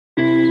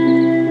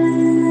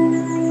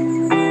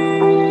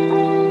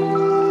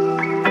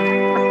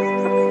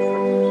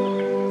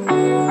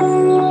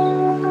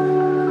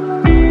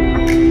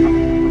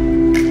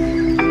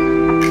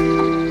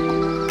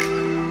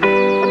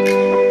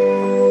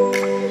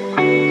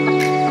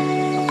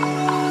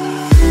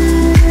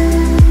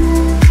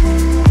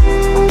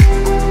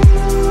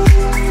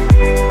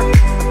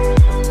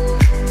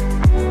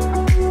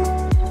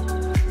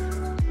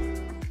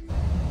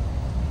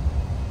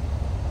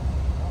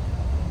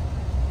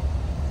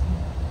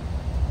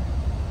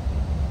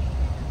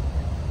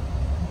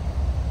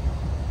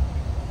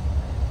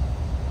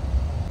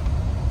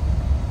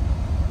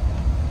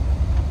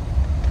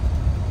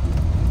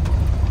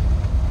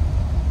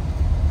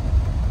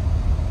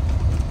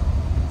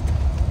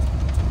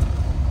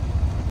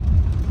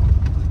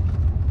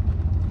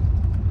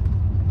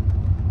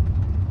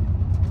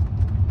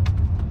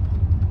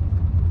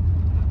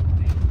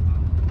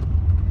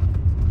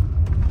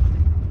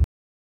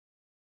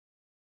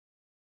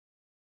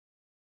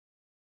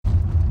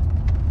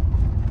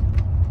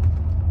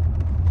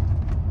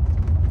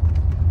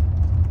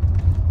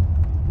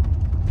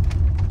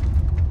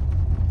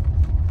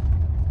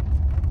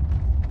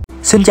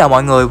Xin chào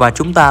mọi người và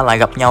chúng ta lại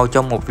gặp nhau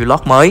trong một vlog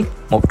mới,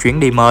 một chuyến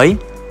đi mới.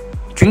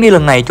 Chuyến đi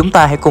lần này chúng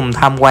ta hãy cùng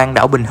tham quan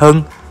đảo Bình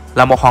Hưng,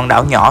 là một hòn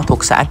đảo nhỏ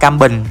thuộc xã Tam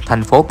Bình,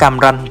 thành phố Cam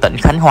Ranh, tỉnh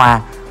Khánh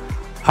Hòa.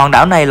 Hòn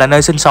đảo này là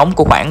nơi sinh sống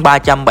của khoảng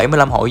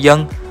 375 hộ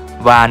dân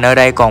và nơi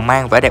đây còn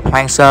mang vẻ đẹp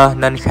hoang sơ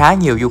nên khá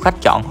nhiều du khách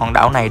chọn hòn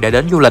đảo này để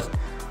đến du lịch.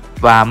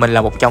 Và mình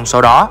là một trong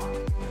số đó.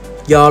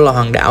 Do là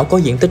hòn đảo có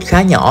diện tích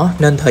khá nhỏ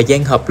nên thời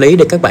gian hợp lý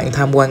để các bạn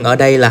tham quan ở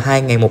đây là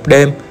 2 ngày 1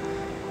 đêm.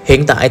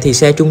 Hiện tại thì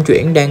xe trung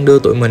chuyển đang đưa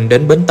tụi mình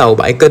đến bến tàu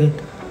Bãi Kinh.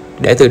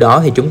 Để từ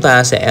đó thì chúng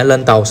ta sẽ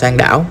lên tàu sang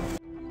đảo.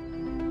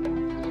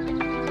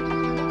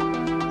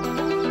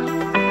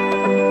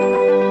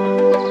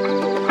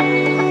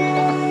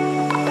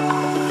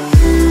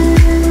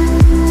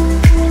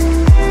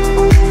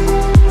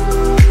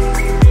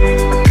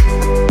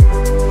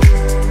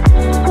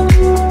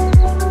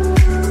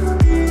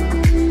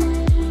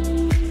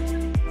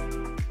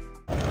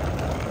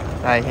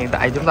 Đây, hiện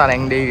tại chúng ta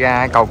đang đi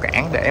ra cầu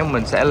cảng để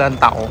mình sẽ lên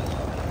tàu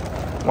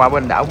qua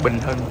bên đảo Bình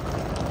Hưng.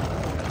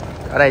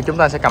 Ở đây chúng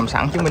ta sẽ cầm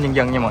sẵn chứng minh nhân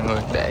dân nha mọi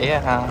người, để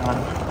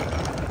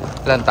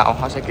lên tàu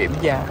họ sẽ kiểm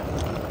tra.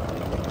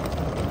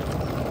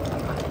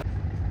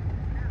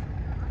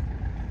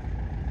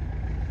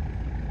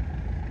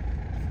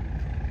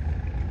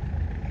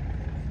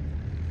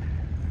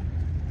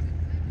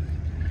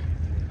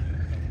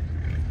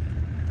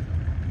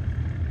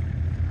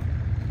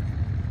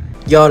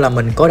 Do là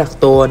mình có đặt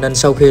tour nên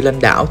sau khi lên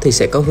đảo thì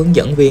sẽ có hướng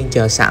dẫn viên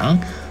chờ sẵn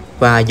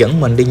và dẫn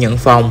mình đi nhận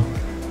phòng.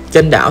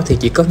 Trên đảo thì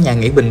chỉ có nhà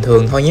nghỉ bình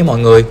thường thôi nhé mọi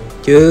người,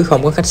 chứ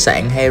không có khách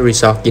sạn hay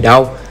resort gì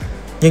đâu.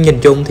 Nhưng nhìn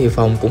chung thì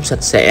phòng cũng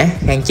sạch sẽ,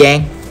 khang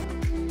trang.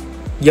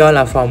 Do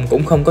là phòng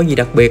cũng không có gì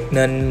đặc biệt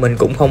nên mình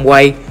cũng không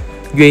quay.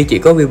 Duy chỉ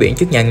có view biển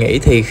trước nhà nghỉ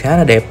thì khá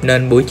là đẹp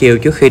nên buổi chiều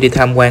trước khi đi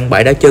tham quan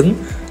bãi đá trứng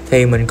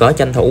thì mình có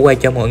tranh thủ quay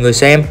cho mọi người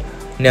xem.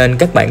 Nên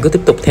các bạn cứ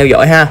tiếp tục theo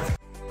dõi ha.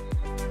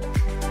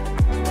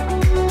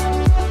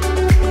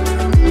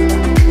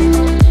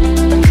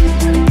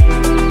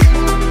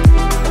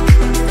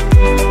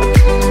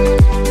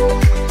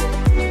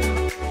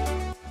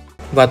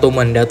 Và tụi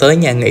mình đã tới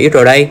nhà nghỉ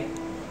rồi đây.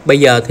 Bây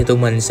giờ thì tụi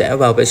mình sẽ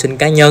vào vệ sinh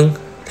cá nhân,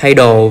 thay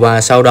đồ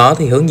và sau đó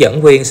thì hướng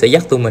dẫn viên sẽ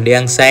dắt tụi mình đi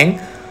ăn sáng.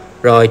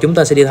 Rồi chúng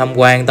ta sẽ đi tham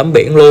quan tắm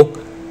biển luôn.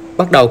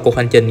 Bắt đầu cuộc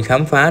hành trình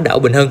khám phá đảo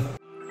Bình Hưng.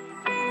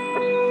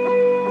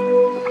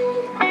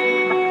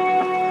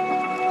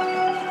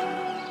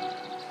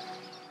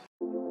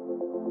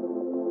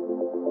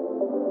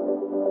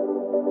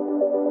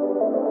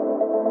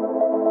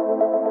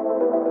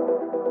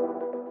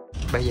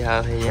 Bây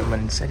giờ thì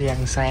mình sẽ đi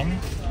ăn sáng.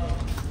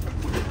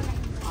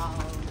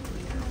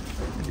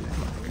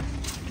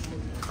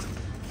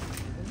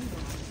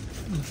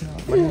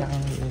 Bánh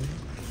lăng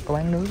có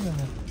bán nước rồi.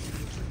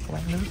 Có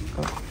bán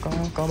nước,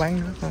 có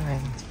bán nước ở này.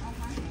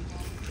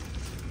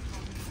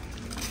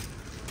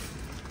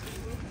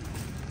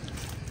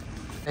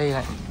 Đây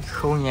là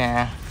khu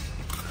nhà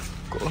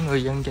của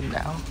người dân trên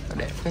đảo.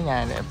 Đẹp, cái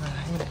nhà đẹp,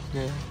 thấy đẹp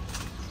ghê.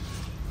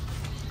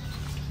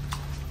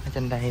 Ở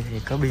trên đây thì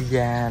có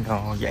pizza,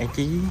 đồ giải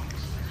trí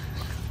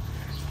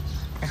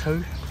các thứ.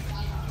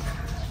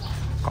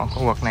 Còn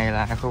khu vực này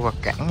là khu vực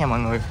cảng nha mọi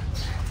người,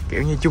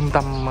 kiểu như trung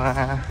tâm,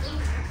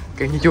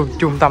 kiểu như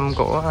trung tâm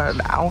của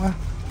đảo á.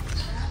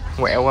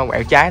 Quẹo qua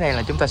quẹo trái đây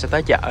là chúng ta sẽ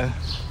tới chợ.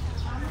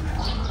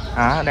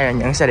 Đó, đây là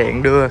những xe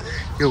điện đưa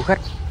du khách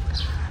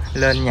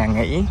lên nhà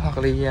nghỉ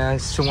hoặc đi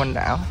xung quanh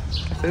đảo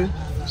các thứ.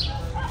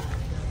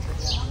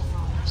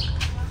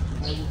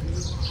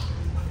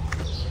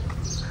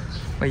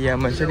 Bây giờ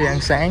mình sẽ đi ăn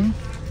sáng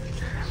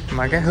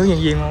mà cái hướng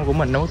nhân viên của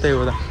mình nấu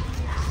tiêu rồi.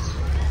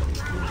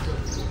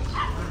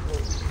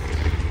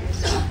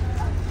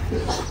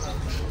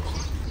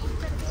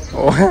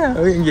 Ủa,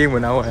 hướng nhân viên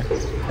mình đâu rồi?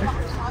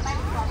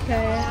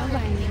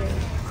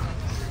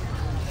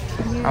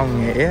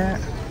 Ông Nghĩa.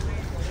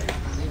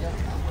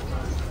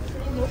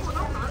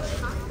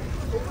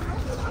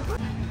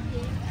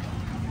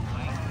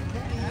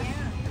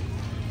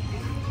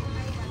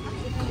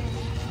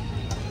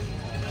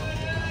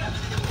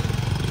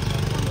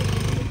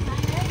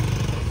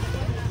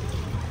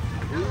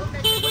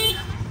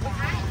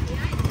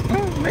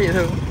 Mấy dễ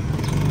thương.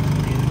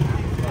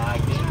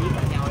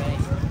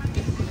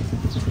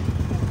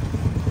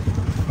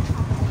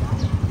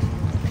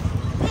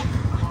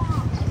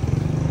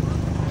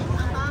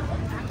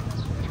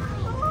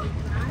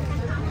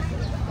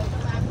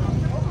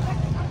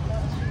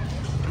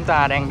 Chúng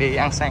ta đang đi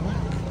ăn sáng.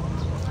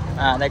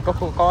 À, đây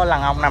có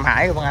lăng ông Nam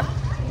Hải rồi Vân Anh.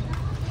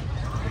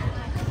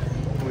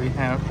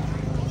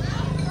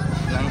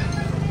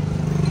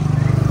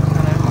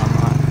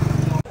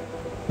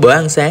 Bữa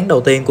ăn sáng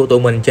đầu tiên của tụi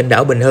mình trên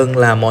đảo Bình Hưng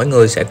là mỗi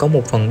người sẽ có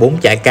 1/4 bún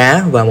chả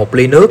cá và 1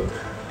 ly nước.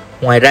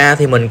 Ngoài ra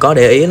thì mình có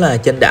để ý là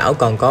trên đảo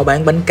còn có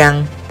bán bánh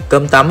căn,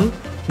 cơm tấm,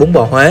 bún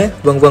bò Huế,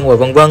 vân vân và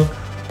vân vân.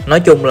 Nói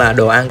chung là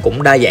đồ ăn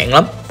cũng đa dạng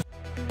lắm.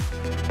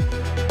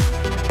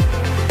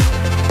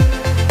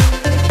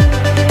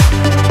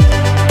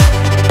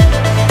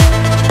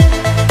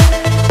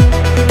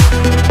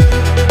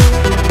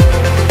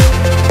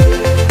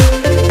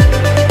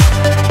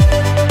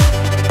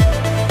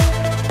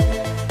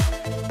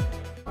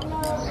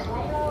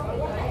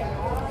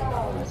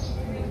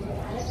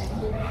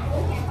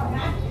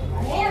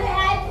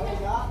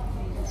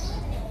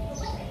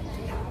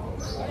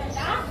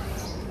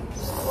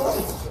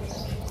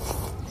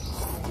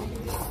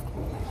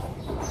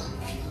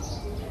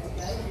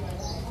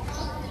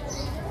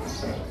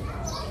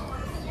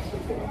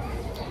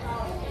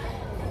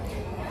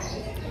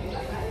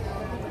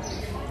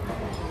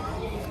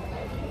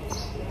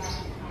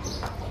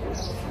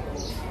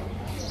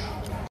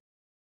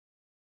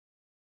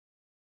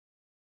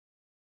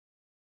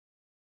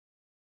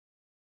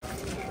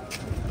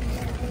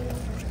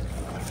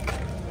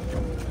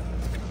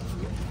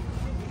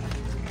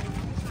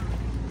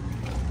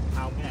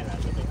 Không, cái này là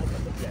cái hết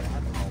mình về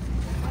hết hồn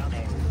máu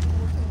đen.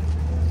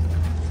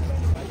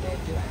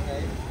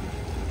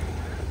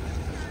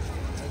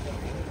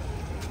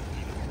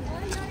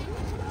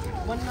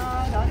 Mình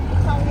đợi đi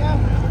sau nha.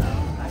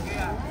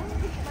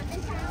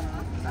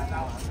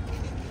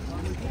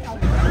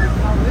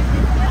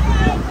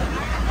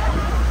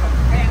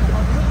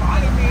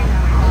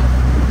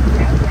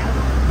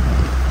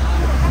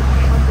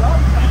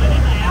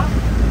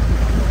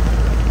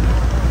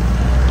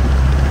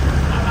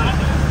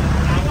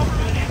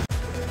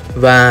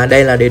 Và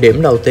đây là địa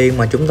điểm đầu tiên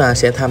mà chúng ta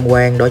sẽ tham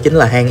quan, đó chính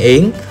là hang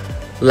Yến.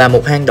 Là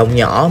một hang động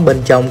nhỏ,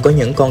 bên trong có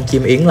những con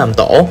chim yến làm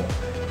tổ.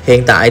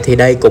 Hiện tại thì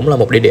đây cũng là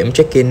một địa điểm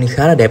check-in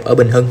khá là đẹp ở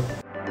Bình Hưng.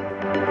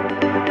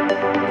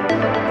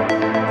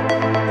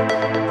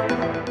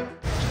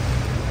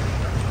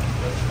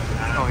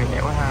 Ôi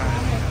nhẹ quá ha.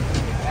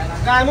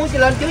 Ai muốn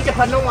lên trước chụp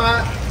hình không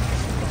ạ?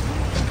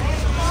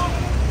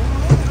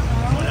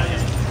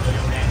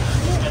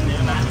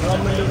 Rồi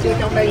mình được vô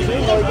trong đây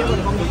xuống thôi chứ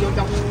mình không được vô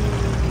trong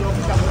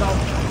đâu.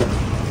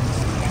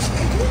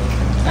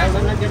 Đây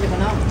bên lên chụp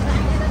hình không?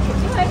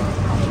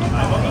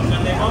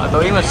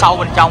 Tụi Yến là sâu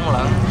bên trong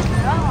lận.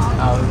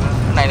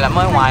 Cái này là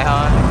mới ngoài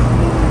thôi.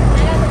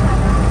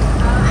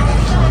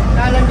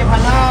 Đây lên chụp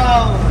hình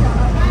không?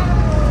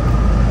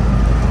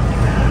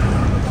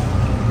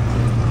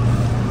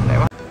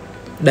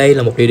 Đây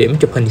là một địa điểm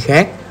chụp hình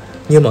khác.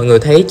 Như mọi người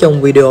thấy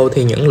trong video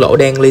thì những lỗ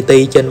đen li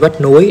ti trên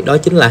vách núi đó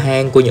chính là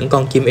hang của những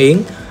con chim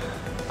yến.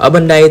 Ở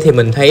bên đây thì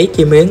mình thấy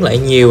chim yến lại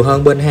nhiều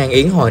hơn bên hang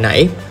yến hồi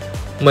nãy.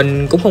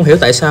 Mình cũng không hiểu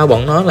tại sao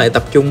bọn nó lại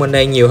tập trung bên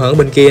đây nhiều hơn ở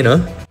bên kia nữa.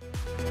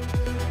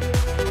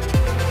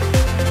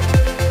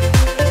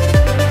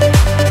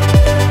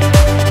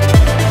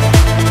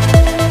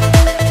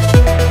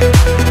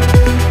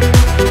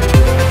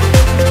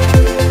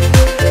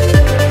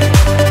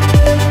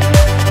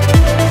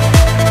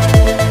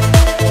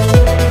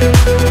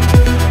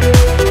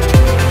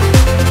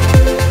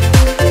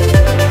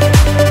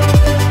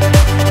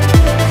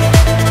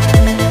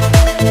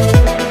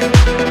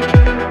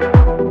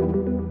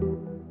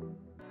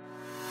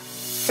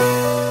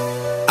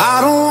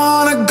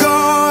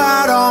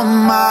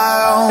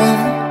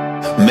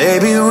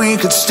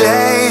 Could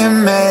stay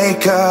and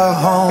make a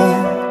home.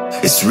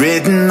 It's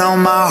written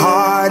on my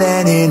heart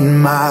and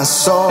in my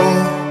soul.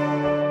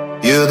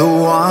 You're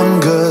the one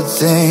good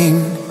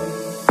thing.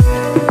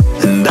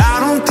 And I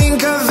don't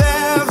think I've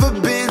ever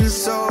been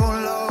so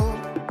low.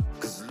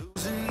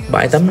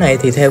 Bãi tắm này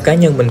thì theo cá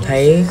nhân mình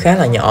thấy khá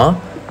là nhỏ.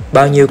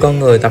 Bao nhiêu con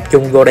người tập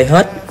trung vô đây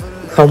hết.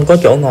 Không có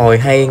chỗ ngồi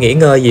hay nghỉ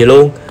ngơi gì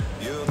luôn.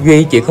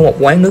 Duy chỉ có một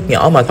quán nước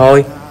nhỏ mà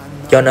thôi.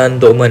 Cho nên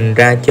tụi mình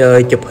ra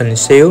chơi chụp hình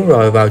xíu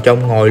rồi vào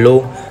trong ngồi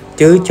luôn.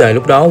 Chứ trời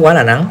lúc đó quá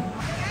là nắng.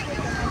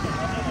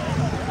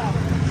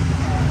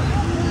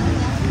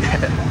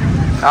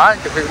 Đó,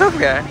 chụp phim thức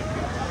kìa.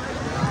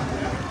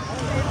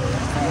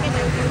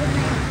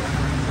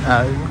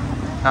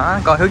 Đó,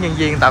 coi hướng nhân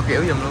viên tạo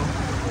kiểu giùm luôn.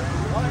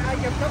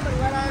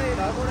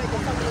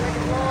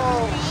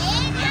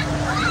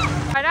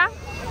 Rồi đó.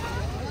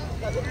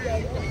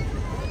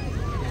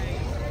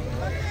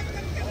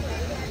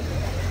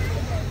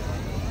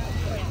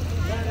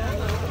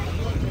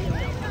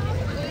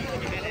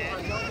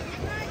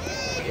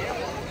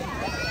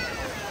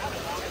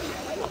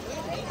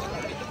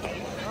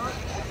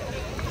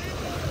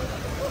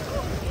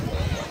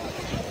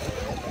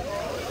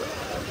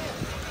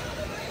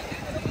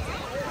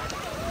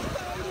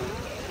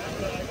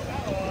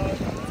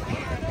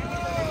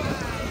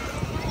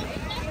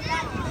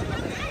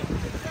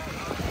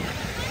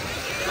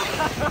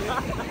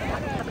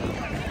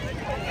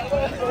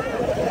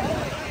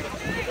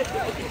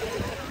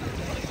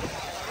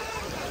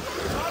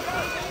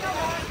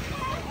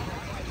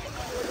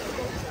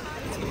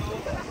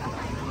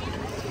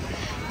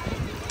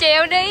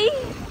 Trèo đi.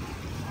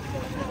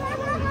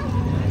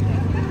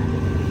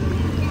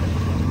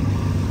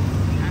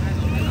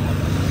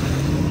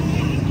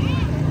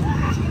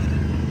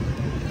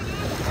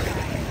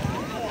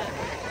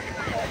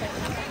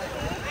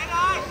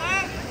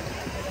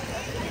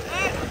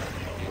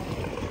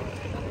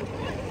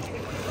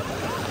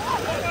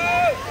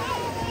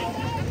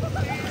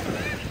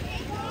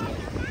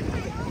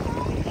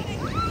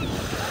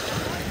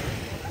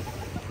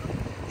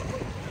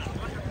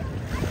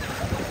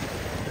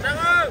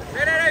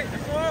 Đây đây.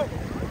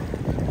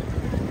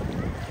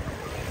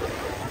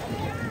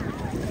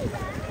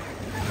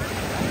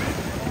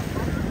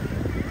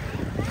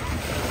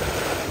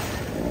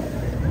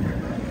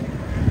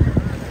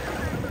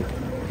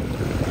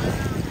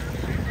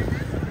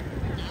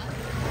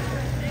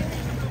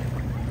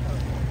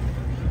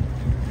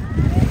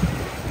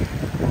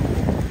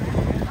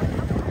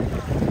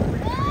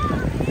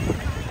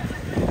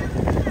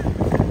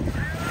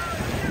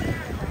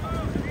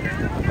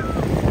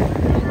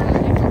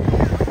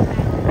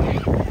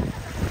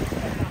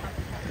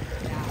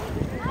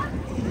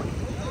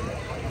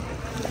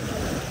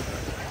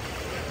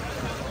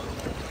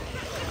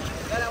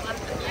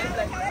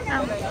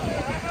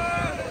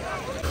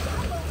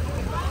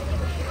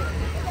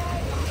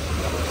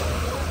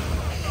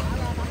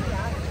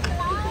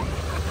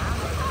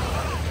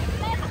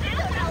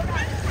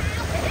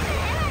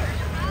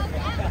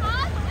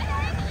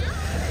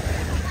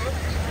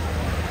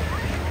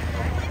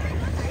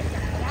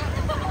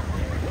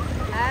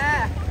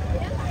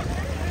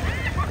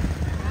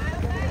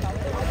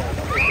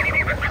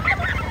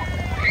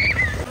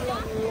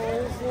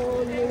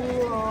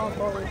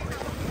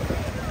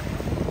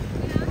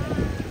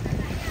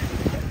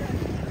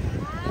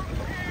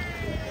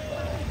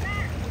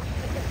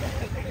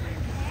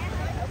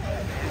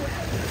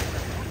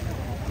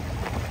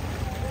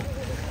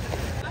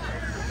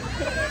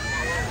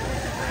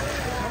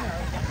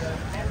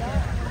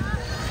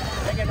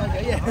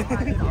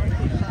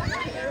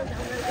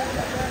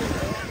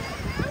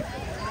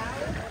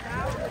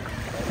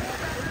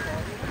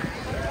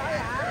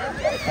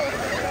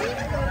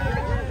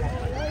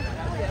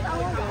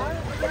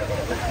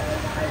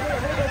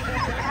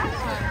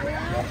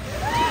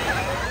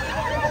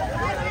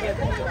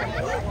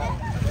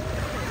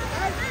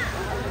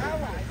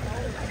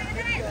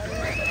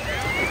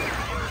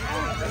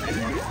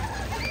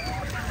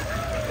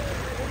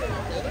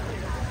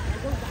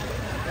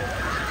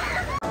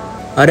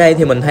 Ở đây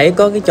thì mình thấy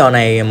có cái trò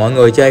này mọi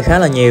người chơi khá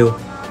là nhiều.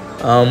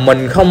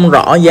 Mình không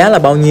rõ giá là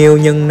bao nhiêu,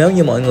 nhưng nếu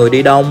như mọi người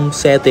đi đông,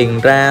 xe tiền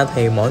ra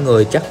thì mỗi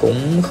người chắc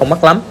cũng không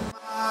mắc lắm.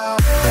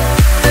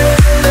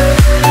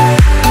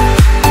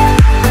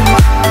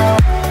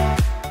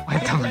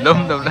 Tùm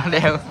lum tùm nó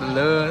đeo tùm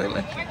lưa.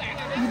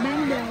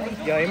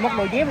 Giờ em mất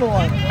đôi dép luôn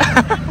rồi.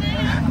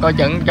 Coi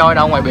chừng trôi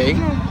đâu ngoài biển.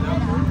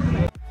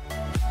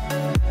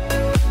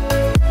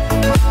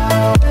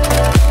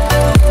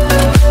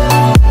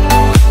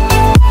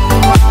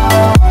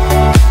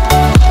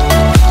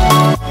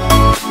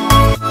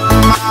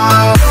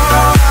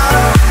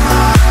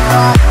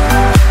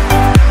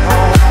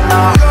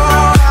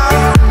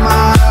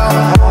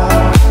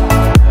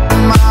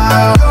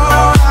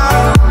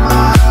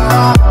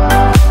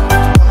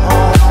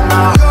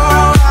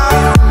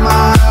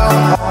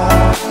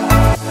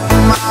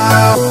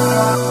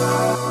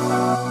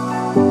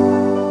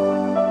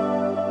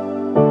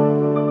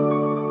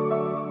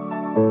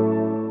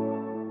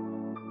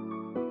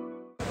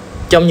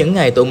 Trong những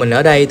ngày tụi mình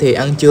ở đây thì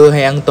ăn trưa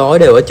hay ăn tối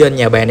đều ở trên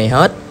nhà bè này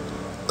hết.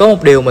 Có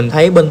một điều mình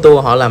thấy bên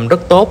tour họ làm rất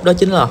tốt, đó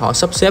chính là họ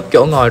sắp xếp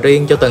chỗ ngồi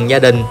riêng cho từng gia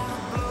đình.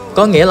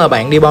 Có nghĩa là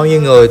bạn đi bao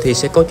nhiêu người thì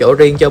sẽ có chỗ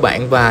riêng cho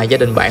bạn và gia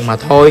đình bạn mà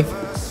thôi.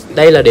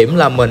 Đây là điểm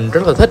làm mình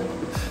rất là thích.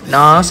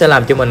 Nó sẽ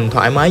làm cho mình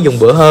thoải mái dùng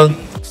bữa hơn.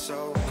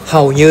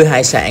 Hầu như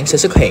hải sản sẽ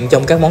xuất hiện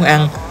trong các món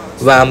ăn.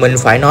 Và mình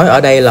phải nói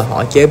ở đây là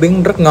họ chế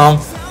biến rất ngon,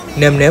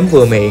 nêm nếm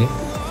vừa miệng.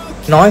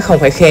 Nói không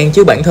phải khen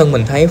chứ bản thân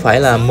mình thấy phải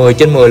là 10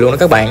 trên 10 luôn đó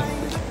các bạn.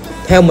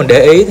 Theo mình để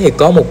ý thì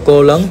có một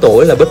cô lớn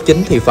tuổi là bếp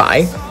chính thì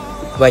phải.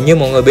 Và như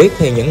mọi người biết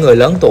thì những người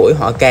lớn tuổi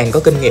họ càng có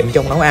kinh nghiệm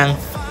trong nấu ăn.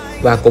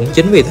 Và cũng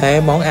chính vì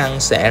thế món ăn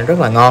sẽ rất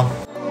là ngon.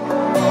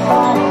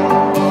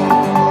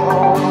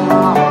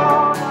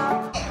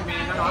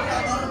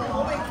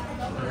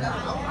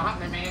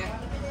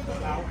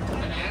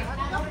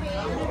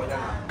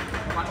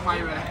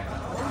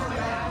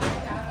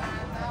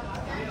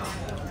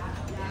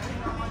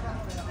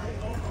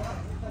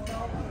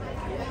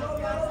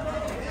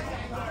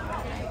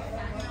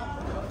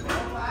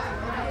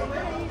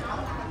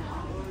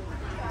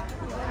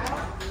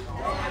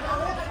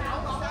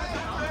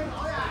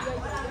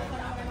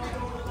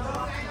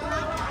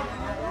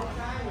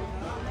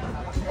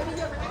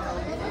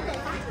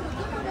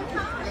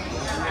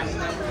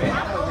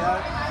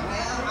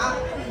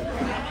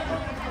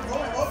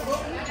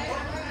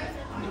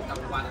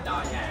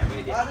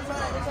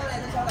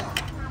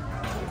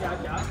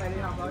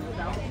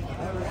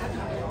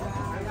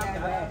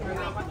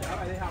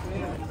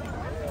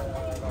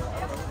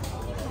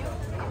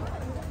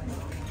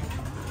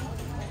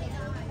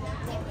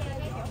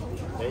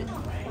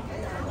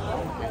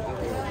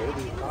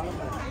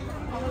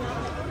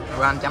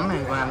 Qua anh chấm hay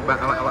qua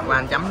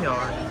anh chấm vô.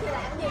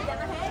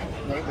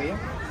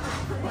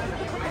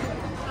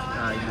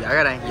 Dở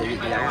ra đây,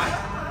 dở ra.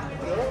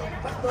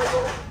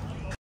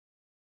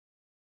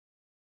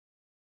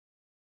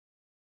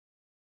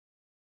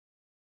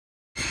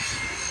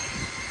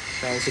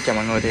 Đây, xin chào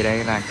mọi người, thì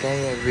đây là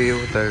cái view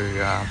từ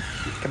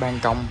cái ban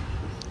công,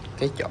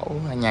 cái chỗ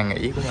nhà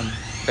nghỉ của mình.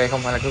 Đây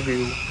không phải là cái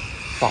view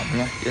phòng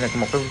nha, chỉ là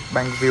một cái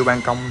view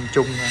ban công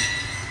chung nha.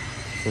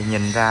 Thì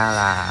nhìn ra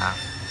là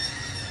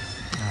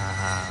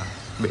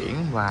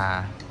biển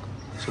và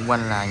xung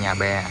quanh là nhà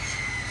bè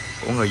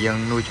của người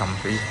dân nuôi trồng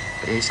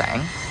thủy sản,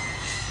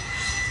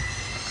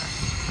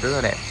 rất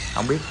là đẹp.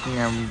 Không biết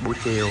buổi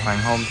chiều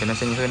hoàng hôn thì nó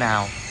sẽ như thế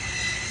nào,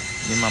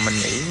 nhưng mà mình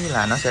nghĩ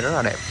là nó sẽ rất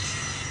là đẹp.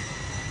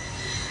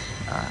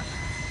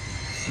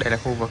 Đây là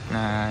khu vực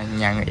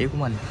nhà nghỉ của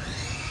mình.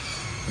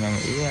 Nhà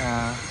nghỉ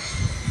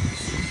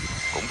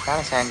cũng khá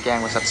là sang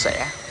trang và sạch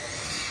sẽ.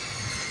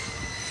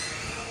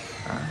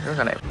 Rất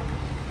là đẹp.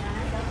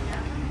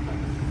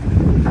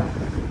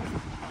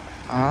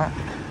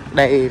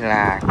 Đây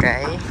là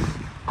cái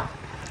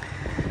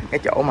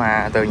chỗ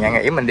mà từ nhà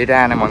nghỉ mình đi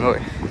ra nè mọi người.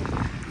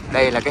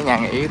 Đây là cái nhà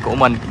nghỉ của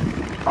mình.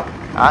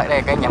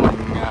 Đây cái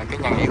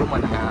nhà nghỉ của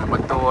mình,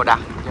 bên tour đặt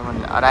cho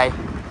mình ở đây.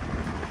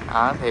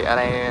 Thì ở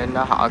đây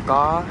họ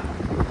có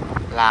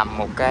làm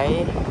một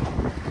cái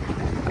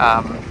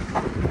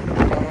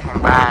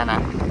hàng bar nè,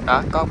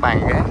 đó có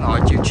bàn ghế ngồi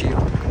chill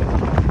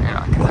này nọ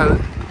cái thứ,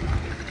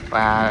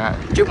 và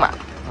trước mặt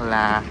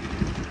là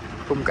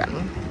khung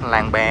cảnh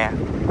làng bè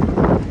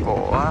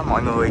của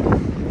mọi người,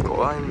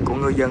 của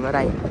ngư dân ở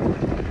đây.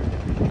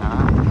 Đó,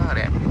 rất là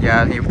đẹp.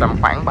 Giờ thì tầm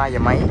khoảng 3 giờ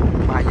mấy,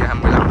 3 giờ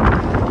 15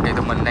 thì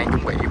tụi mình đang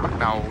chuẩn bị bắt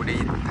đầu đi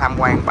tham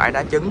quan bãi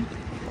đá trứng,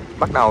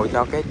 bắt đầu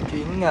cho cái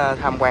chuyến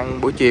tham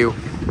quan buổi chiều.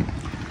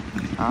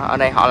 Đó, ở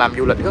đây họ làm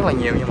du lịch rất là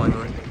nhiều nha mọi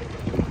người.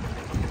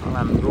 Họ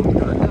làm du lịch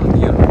rất là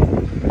nhiều.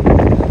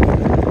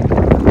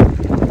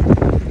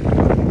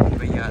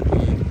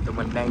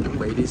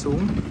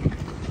 xuống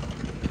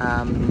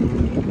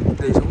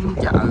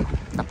chợ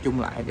tập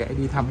trung lại để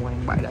đi tham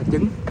quan bãi đá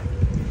trứng.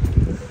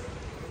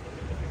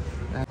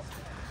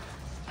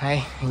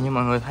 Hay như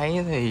mọi người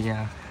thấy thì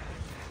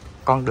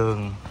con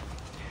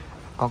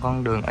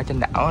đường ở trên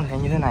đảo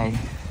như thế này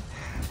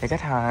thì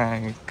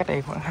cách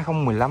đây khoảng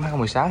 2015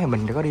 2016 thì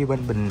mình đã có đi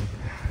bên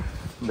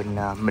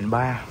Bình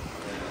Ba,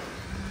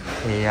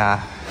 thì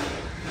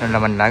nên là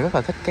mình lại rất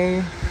là thích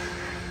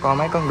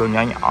mấy con đường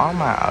nhỏ nhỏ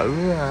mà ở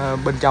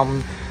bên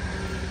trong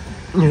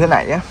như thế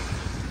này á,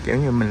 kiểu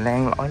như mình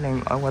len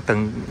lỏi qua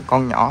từng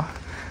con nhỏ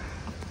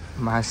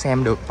mà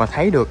xem được và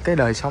thấy được cái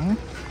đời sống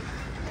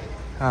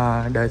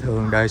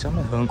đời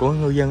sống thường của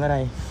ngư dân ở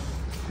đây.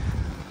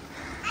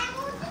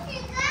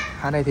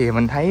 Ở đây thì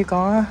mình thấy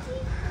có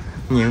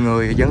nhiều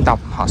người dân tộc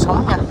họ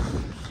sống nha,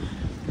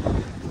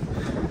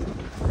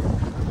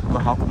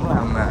 và họ cũng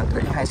làm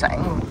thủy hải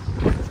sản luôn.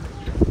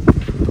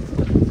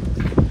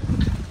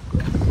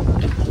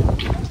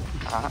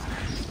 Đó.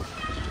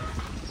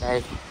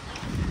 Đây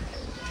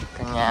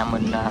căn nhà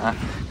mình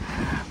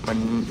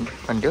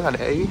rất là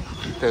để ý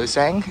từ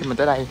sáng khi mình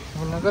tới đây,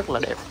 nó rất là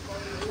đẹp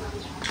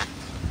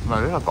và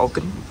rất là cổ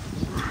kính.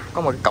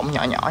 Có một cái cổng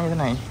nhỏ nhỏ như thế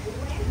này,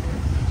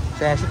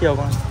 xe xích vô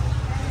con.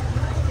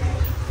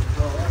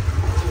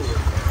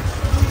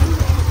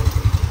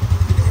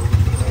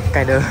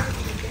 Cây đưa.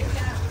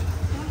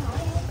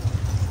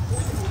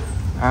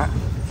 Đó,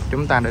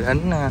 chúng ta đã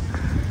đến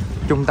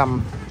trung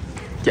tâm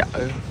chợ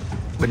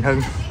Bình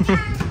Hưng.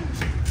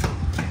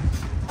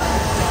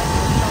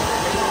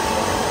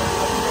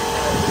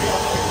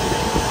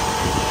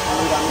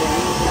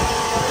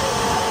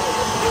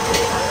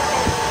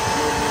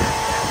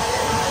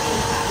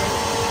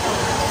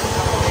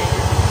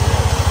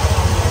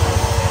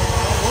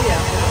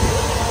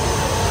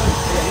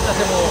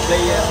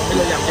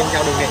 Milo dầm chân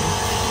trâu đường này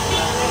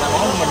là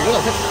món mình rất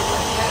là thích.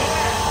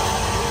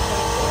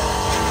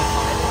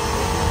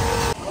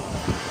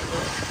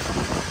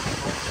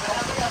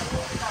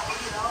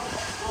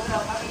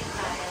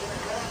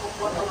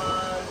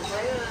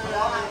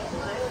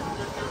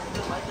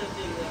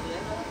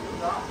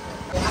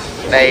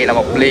 Đây là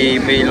một ly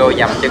Milo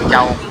dầm chân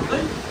trâu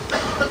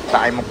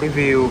tại một cái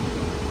view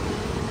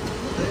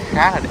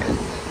khá là đẹp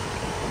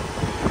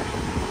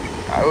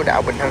ở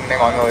đảo Bình Hưng đây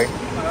mọi người.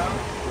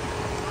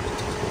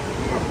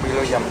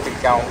 Milo dầm chân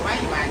trâu.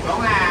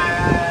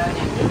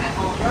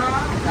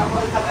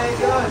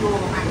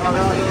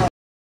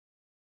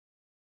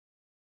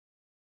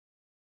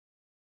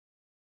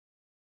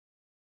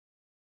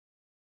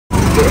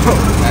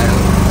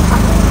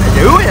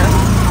 Dữ vậy.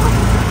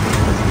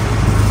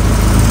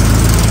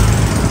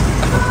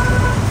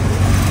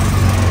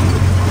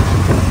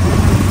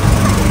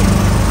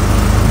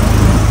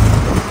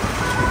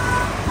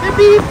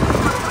 Baby.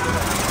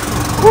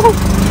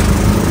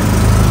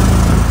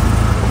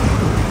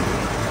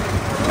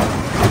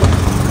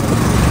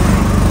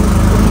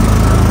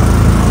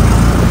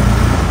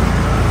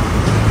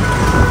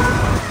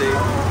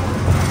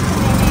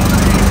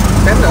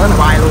 Xém nữa là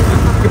bay luôn.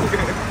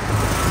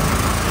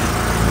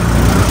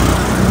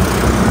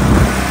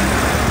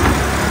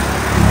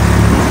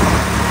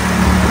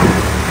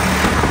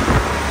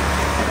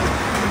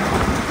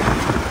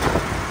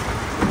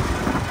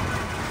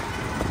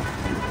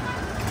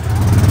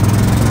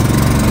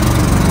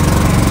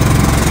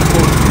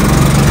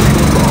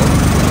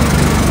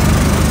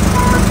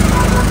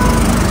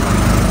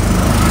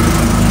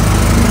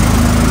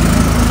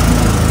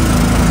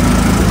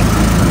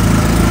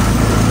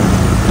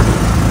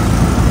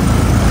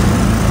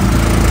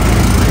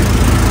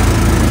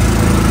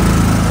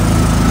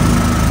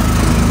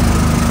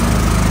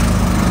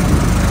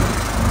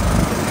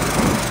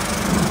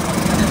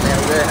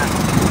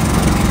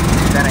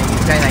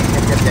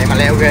 Vậy mà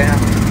leo ghê ha.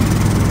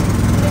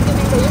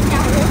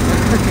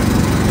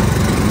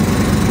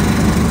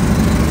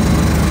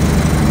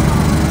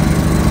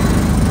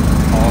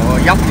 Ồ,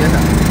 dốc vậy hả?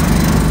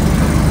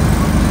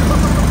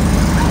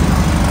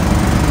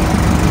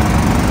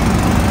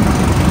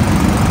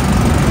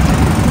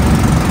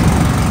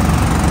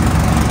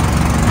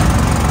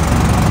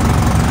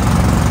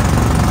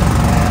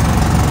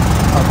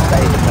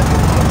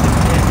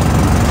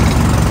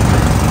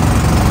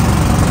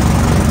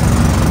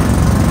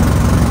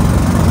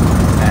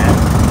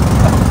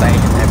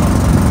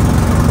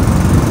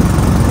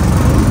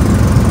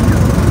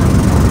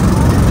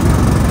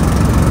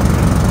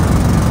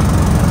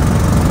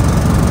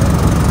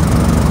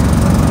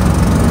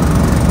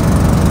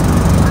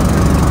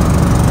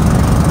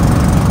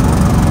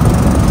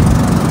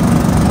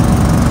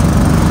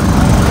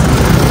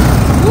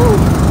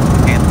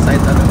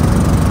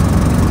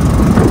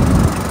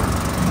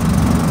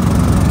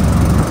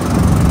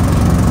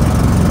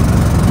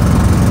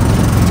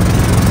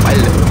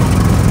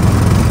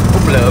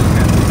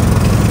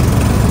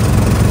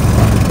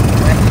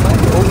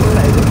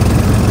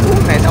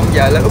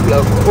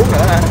 Uống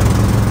nữa nè.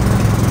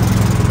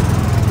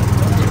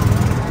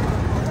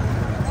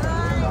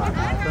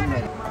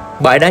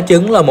 Bãi đá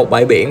trứng là một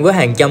bãi biển với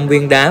hàng trăm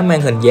viên đá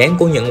mang hình dáng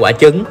của những quả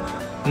trứng.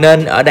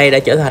 nên ở đây đã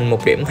trở thành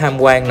một điểm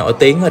tham quan nổi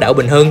tiếng ở đảo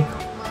Bình Hưng.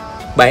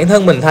 Bản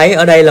thân mình thấy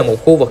ở đây là một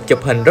khu vực chụp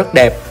hình rất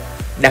đẹp,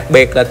 đặc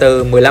biệt là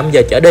từ 15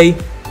 giờ trở đi,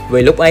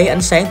 vì lúc ấy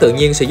ánh sáng tự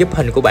nhiên sẽ giúp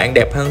hình của bạn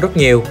đẹp hơn rất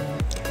nhiều.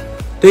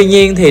 Tuy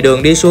nhiên thì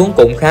đường đi xuống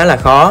cũng khá là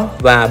khó,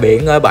 và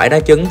biển ở bãi đá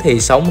trứng thì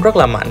sóng rất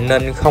là mạnh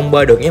nên không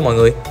bơi được nhé mọi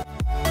người.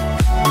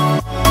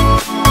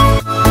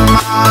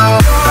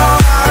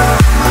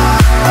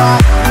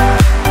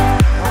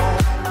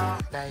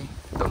 Đây,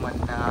 tụi mình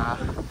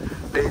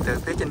đi từ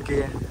phía trên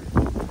kia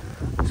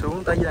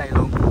xuống tới dưới đây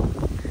luôn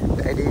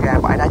để đi ra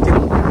bãi đá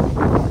trứng.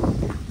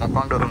 Một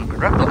con đường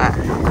rất là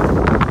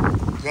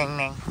gian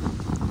nan.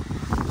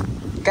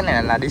 Cái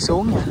này là đi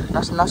xuống nha,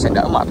 nó sẽ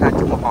đỡ mệt hơn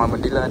chứ một hồi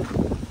mình đi lên.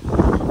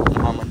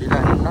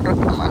 Nó rất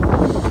là mệt.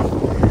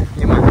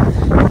 Nhưng mà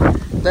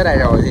tới đây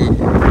rồi thì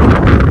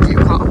chịu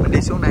khó mình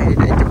đi xuống đây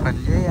để chụp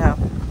hình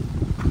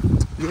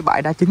với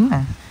bãi đá trứng nè.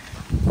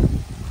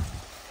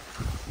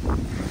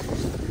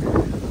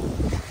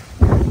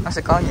 Nó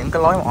sẽ có những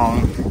cái lối mòn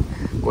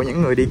của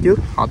những người đi trước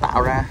họ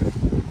tạo ra.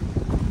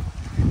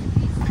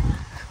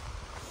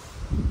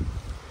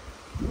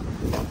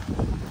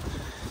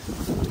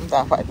 Chúng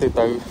ta phải từ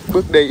từ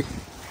bước đi.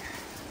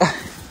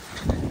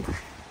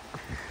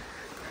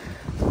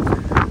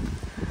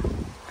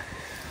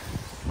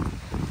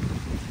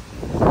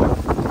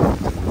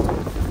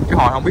 Cái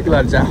hồi không biết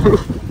lên sao luôn.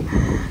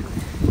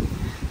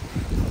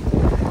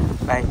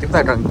 Đây, chúng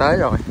ta gần tới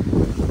rồi.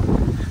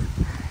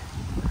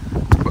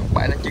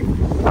 Bãi đá trứng.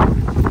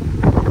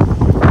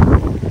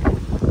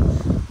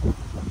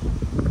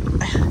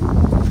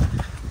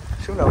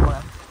 Xuống đâu mà.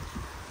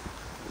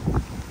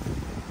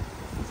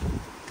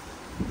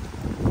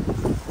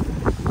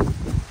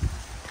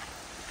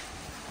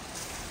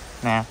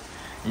 Nè,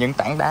 những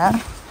tảng đá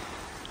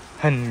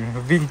hình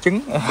viên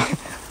trứng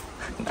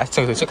đã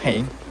xuất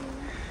hiện.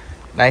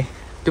 Đây,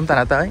 chúng ta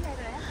đã tới.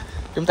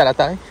 Chúng ta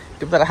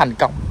đã thành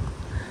công.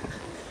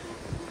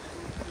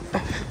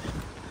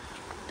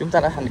 Chúng ta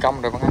đã thành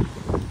công rồi con anh.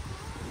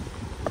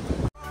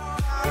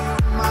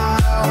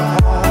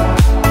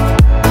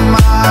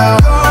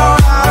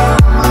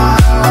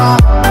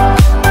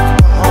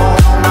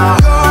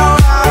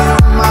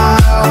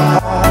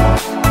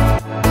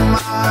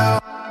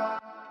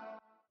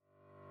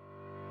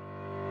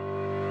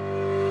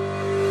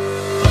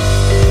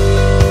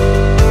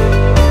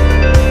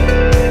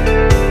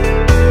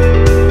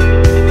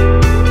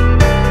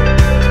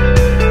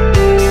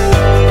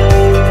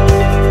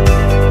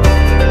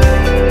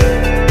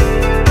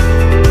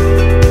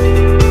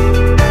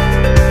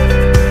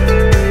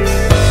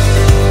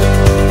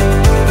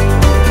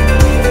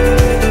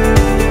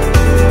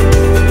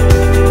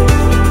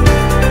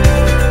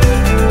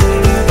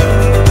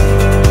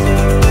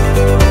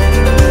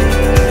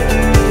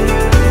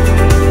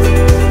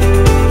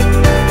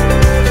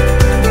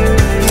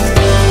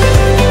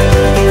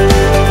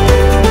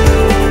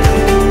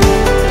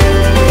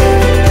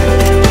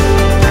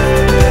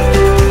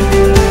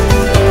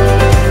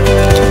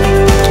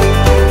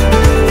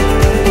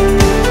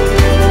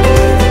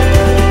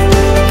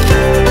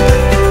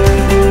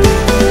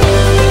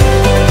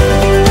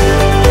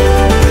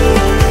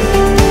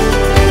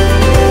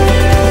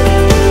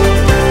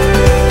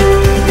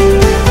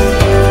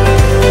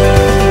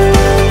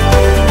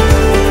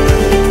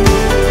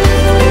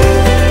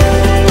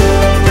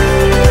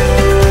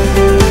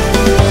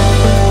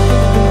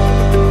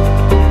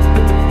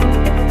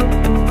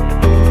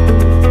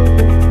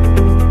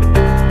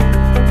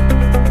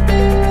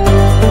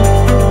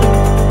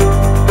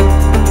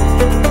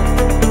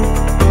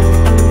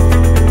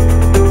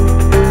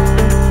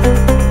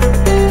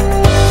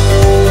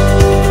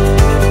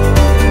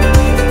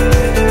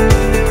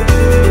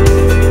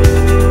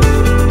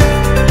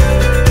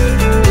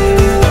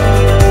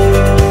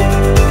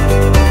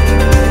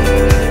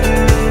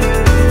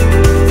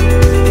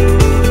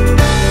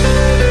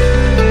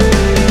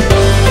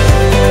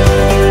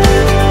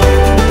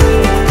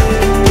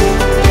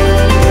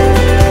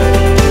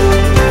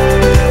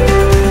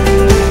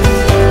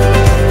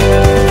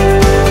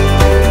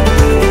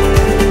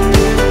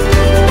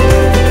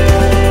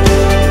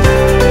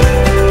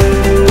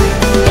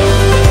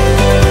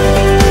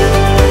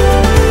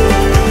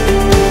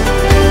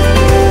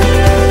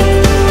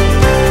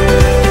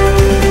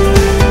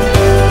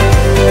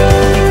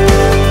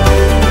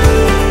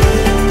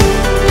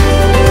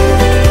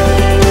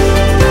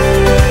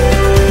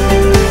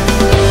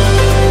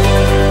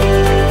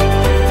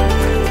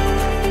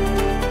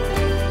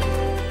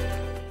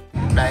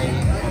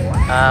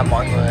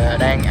 Mọi người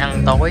đang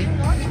ăn tối,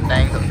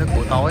 đang thưởng thức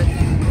buổi tối.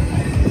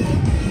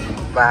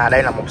 Và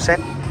đây là một set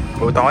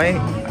buổi tối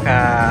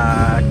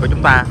của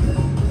chúng ta.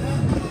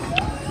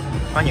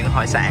 Có những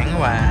hải sản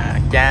và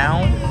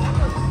cháo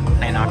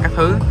này nọ các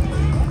thứ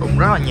cũng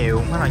rất là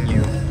nhiều.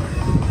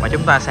 Mà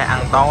chúng ta sẽ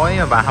ăn tối.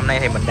 Và hôm nay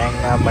thì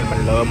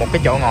mình lựa một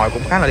cái chỗ ngồi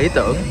cũng khá là lý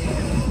tưởng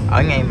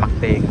ở ngay mặt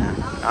tiền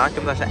đó.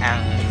 Chúng ta sẽ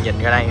ăn nhìn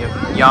ra đây,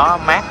 gió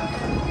mát,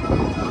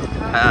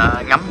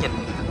 ngắm nhìn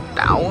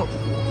đảo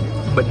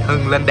Bình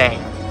Hưng lên đèn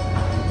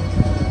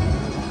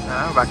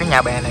đó. Và cái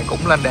nhà bè này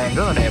cũng lên đèn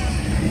rất là đẹp.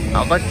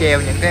 Họ có treo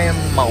những cái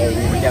màu,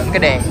 những cái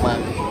đèn mà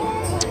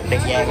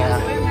đèn vàng này,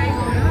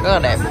 rất là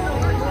đẹp.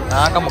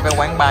 Đó, có một cái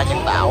quán bar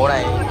nhân tạo ở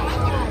đây.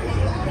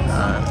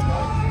 Đó.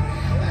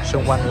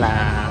 Xung quanh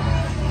là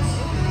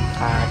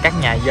các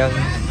nhà dân,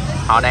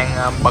 họ đang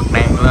bật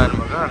đèn lên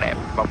và rất là đẹp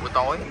vào buổi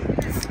tối.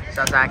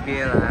 Xa xa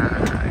kia là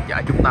chợ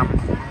trung tâm.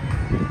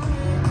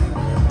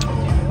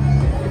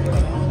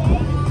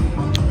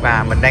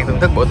 Và mình đang thưởng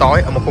thức bữa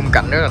tối ở một khung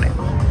cảnh rất là đẹp.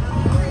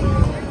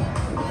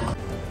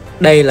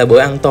 Đây là bữa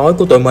ăn tối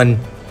của tụi mình.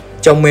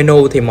 Trong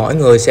menu thì mỗi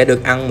người sẽ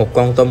được ăn một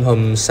con tôm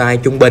hùm size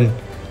trung bình.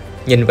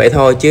 Nhìn vậy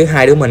thôi chứ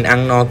hai đứa mình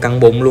ăn no căng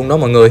bụng luôn đó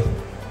mọi người.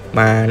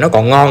 Mà nó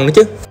còn ngon nữa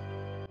chứ.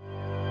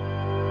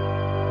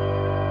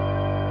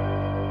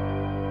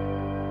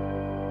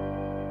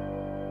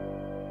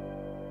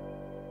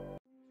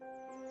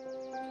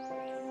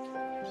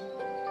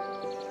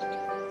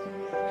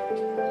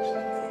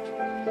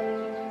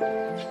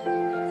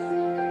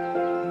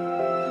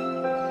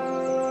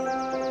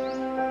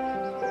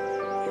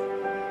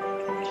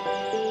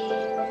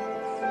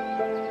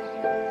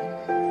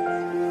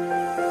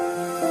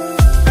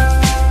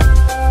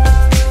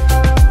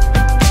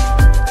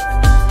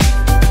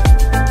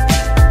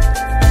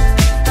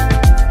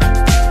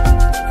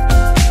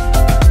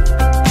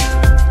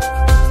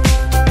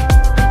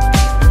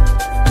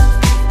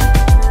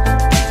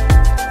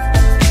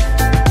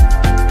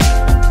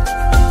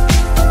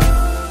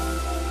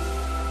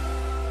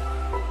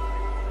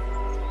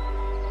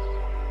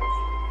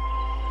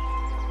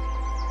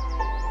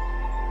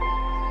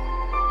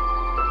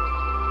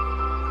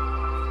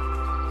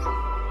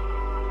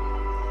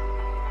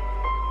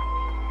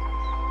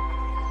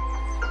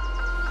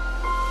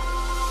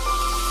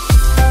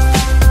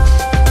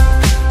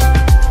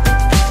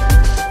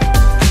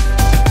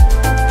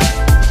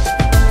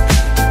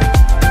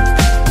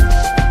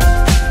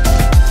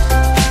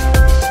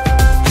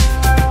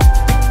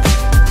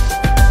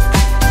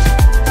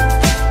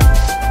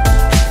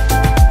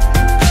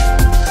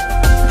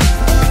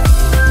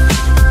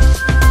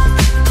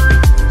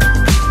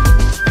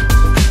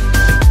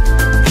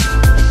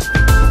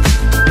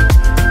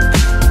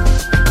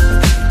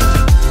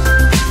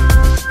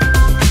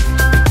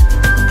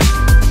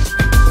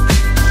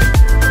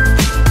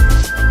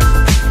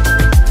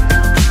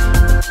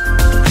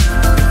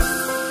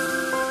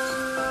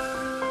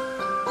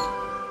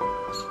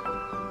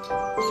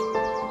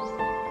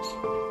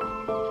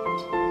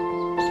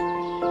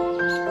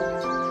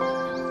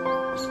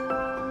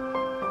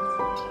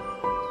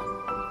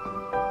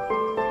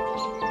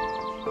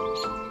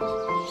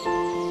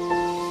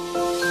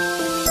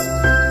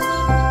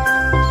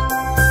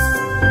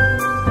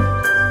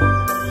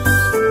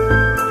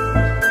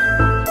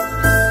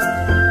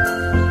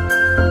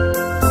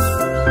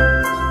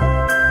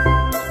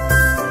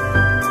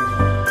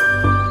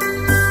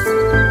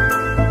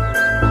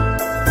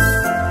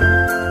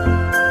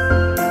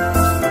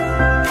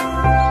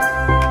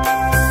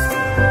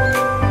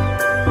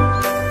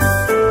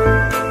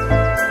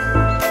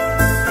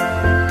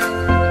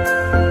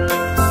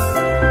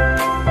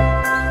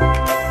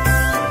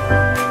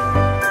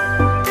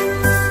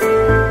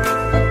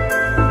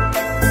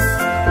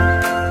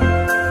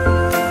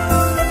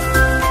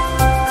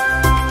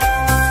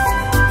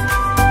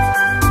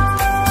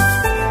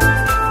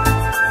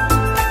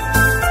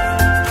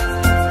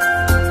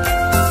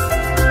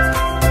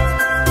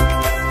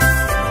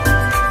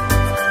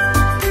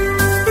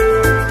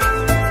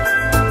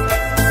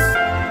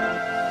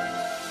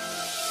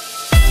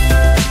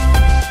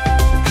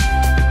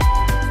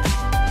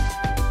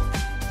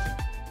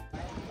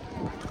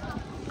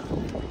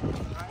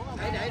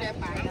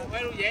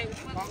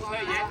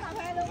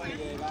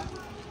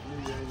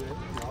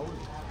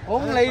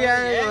 Uống ly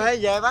rồi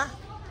về bác.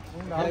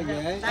 Rồi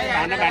về.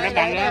 Nó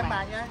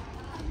bằng đó.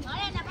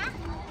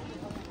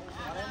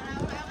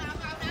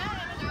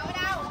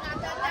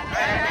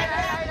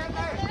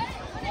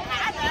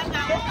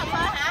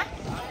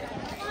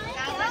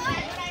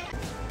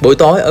 Buổi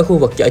tối ở khu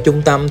vực chợ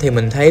trung tâm thì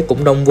mình thấy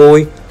cũng đông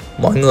vui.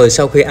 Mọi người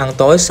sau khi ăn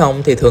tối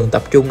xong thì thường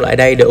tập trung lại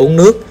đây để uống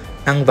nước,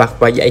 ăn vặt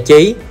và giải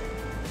trí.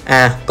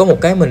 À, có một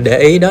cái mình để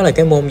ý đó là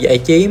cái môn giải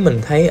trí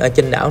mình thấy ở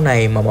trên đảo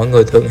này mà mọi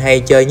người thường hay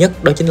chơi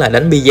nhất, đó chính là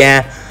đánh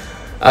bida.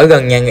 Ở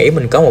gần nhà nghỉ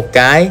mình có một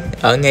cái,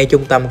 ở ngay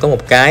trung tâm có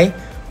một cái,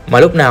 mà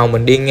lúc nào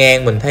mình đi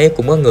ngang mình thấy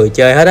cũng có người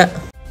chơi hết á.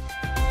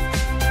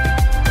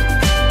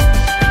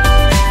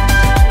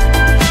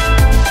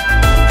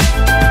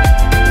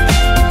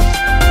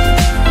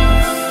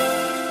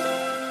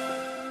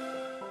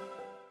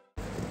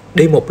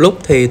 Đi một lúc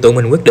thì tụi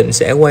mình quyết định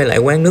sẽ quay lại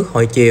quán nước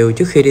hồi chiều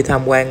trước khi đi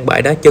tham quan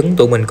bãi đá trứng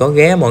tụi mình có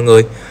ghé mọi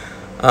người.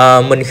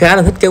 Mình khá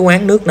là thích cái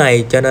quán nước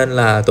này cho nên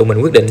là tụi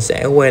mình quyết định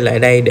sẽ quay lại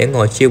đây để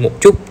ngồi chill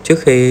một chút trước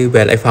khi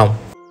về lại phòng.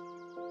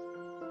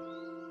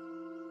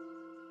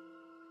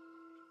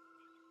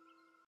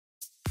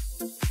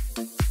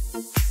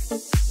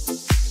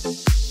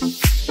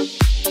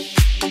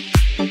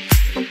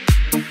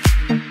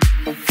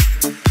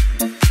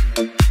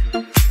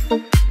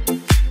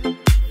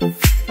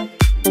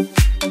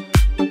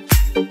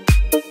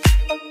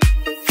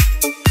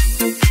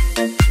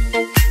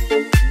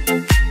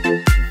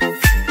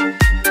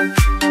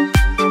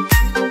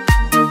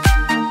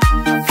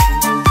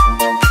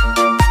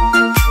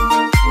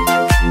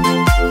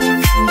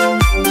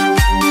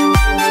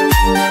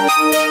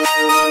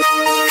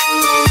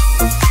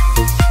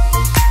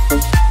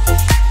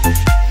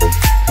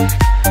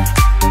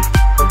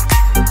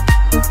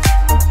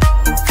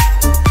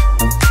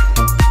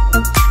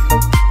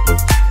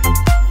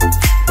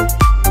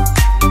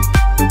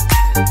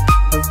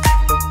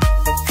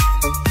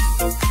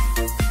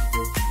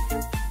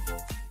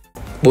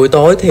 Buổi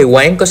tối thì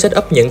quán có set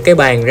up những cái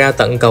bàn ra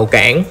tận cầu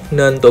cảng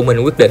nên tụi mình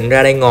quyết định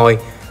ra đây ngồi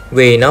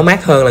vì nó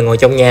mát hơn là ngồi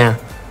trong nhà.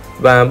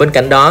 Và bên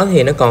cạnh đó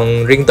thì nó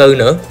còn riêng tư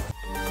nữa.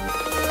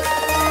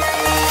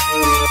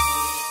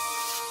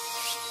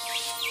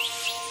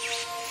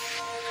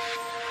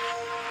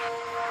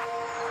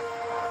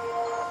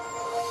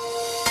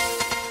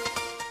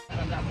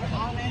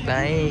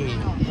 Đây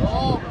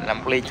là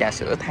một ly trà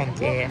sữa than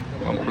tre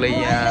và một ly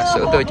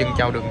sữa tươi trân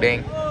châu đường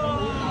đen.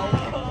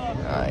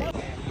 Rồi.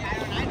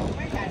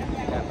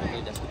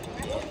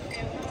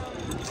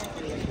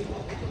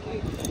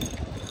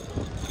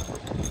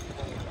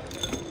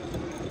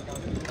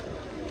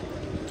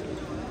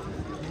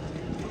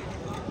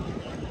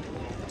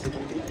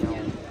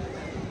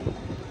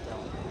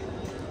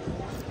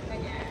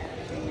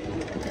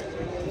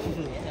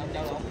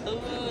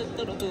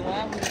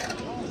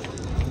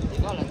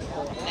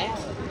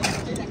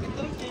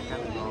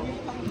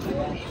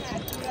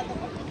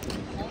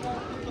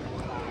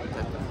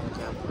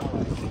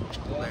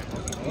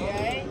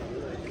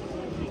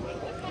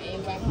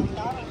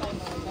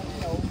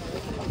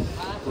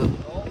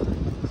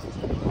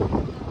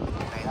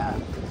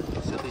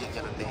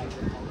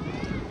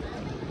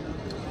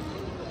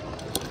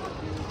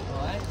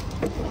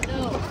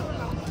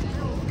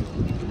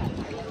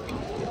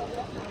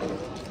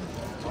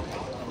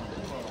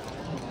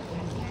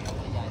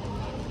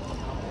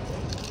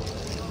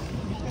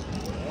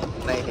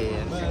 Đây thì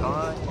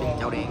có trân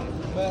châu đen.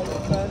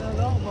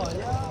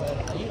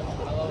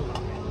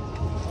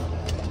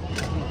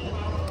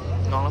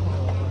 Ngon lắm.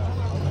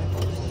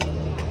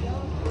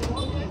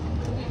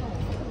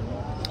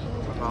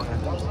 Ngon ha.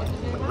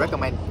 Mình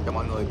recommend cho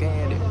mọi người cái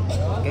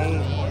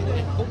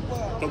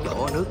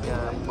chỗ nước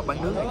một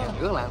bán nước này nha,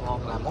 rất là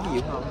ngon, làm món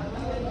gì cũng ngon.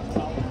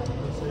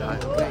 Rồi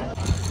ok.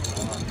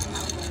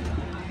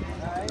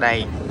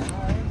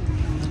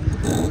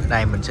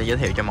 Đây mình sẽ giới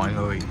thiệu cho mọi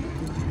người.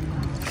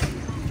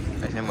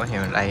 Xem có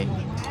hiệu đây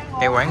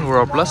cái quán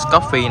Robles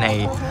Coffee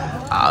này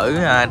ở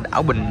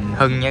đảo Bình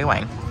Hưng nha các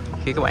bạn.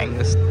 Khi các bạn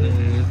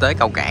tới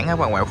cầu cảng các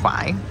bạn quẹo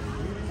phải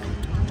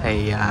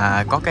thì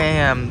có cái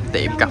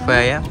tiệm cà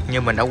phê á,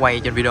 như mình đã quay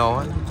trên video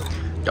á.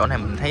 Chỗ này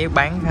mình thấy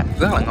bán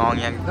rất là ngon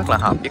nha, rất là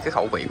hợp với cái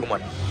khẩu vị của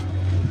mình.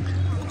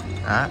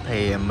 Đó,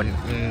 thì mình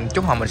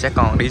chút hồi mình sẽ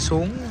còn đi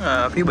xuống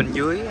phía bên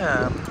dưới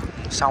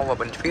sâu vào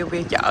bên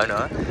phía chợ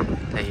nữa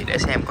thì để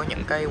xem có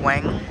những cái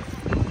quán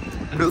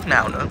nước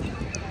nào nữa.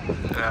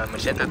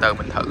 Mình sẽ từ từ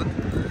mình thử.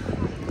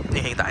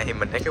 Nhưng hiện tại thì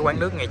mình thấy cái quán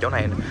nước ngay chỗ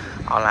này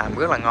họ làm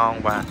rất là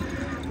ngon và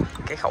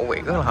cái khẩu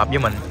vị rất là hợp với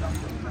mình.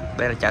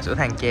 Đây là trà sữa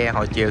than tre.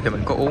 Hồi chiều thì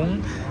mình có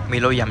uống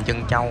Milo dầm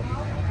chân châu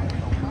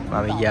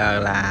và bây giờ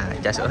là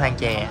trà sữa than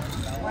tre.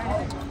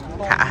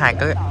 Cả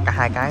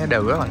hai cái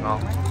đều rất là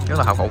ngon, rất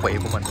là hợp khẩu vị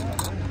của mình.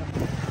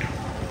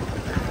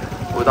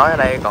 Buổi tối ở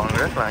đây còn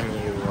rất là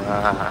nhiều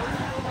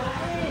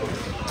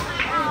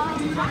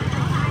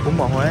bún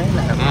bò Huế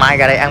nè. Mai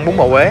ra đây ăn bún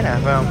bò Huế nè,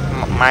 phải không?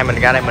 Mai mình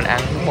ra đây mình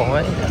ăn bún bò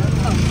Huế.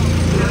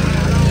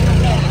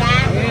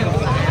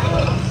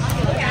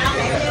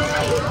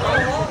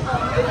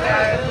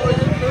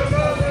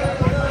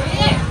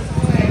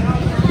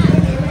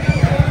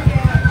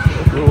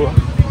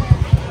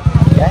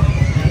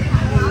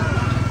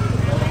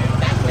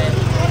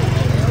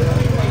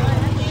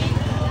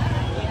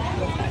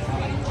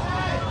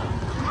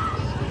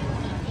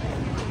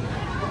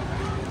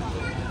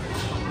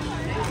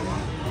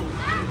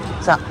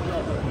 Sao?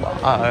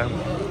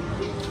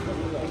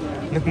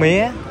 Nước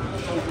mía.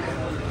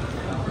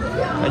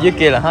 Ở dưới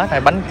kia là hết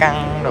rồi, bánh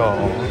căn đồ.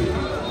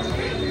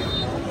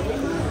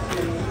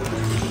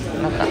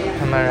 Nó đặt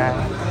camera.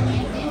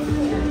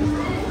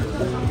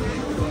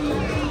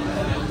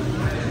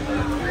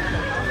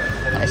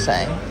 Hải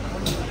sản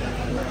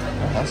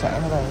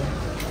ở đây.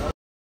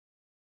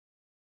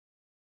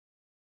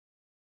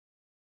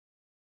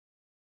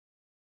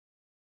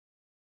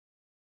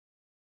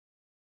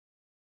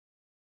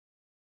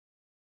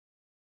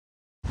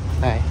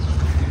 Đây,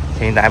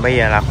 hiện tại bây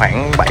giờ là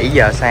khoảng 7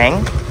 giờ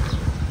sáng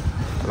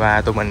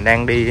và tụi mình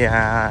đang đi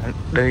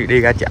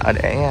ra chợ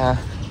để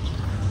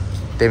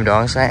tìm đồ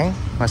ăn sáng,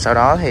 và sau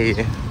đó thì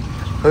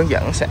hướng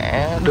dẫn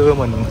sẽ đưa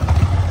mình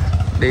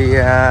đi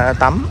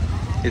tắm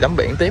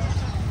biển tiếp.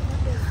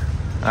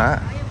 Đó,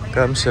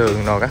 cơm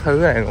sườn rồi các thứ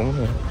này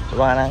cũng.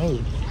 Con anh ăn cái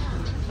gì?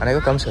 Ở đây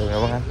có cơm sườn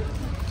rồi con anh.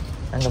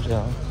 Ăn cơm sườn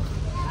không?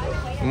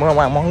 Muốn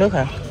ăn món nước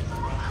hả?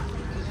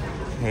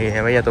 Thì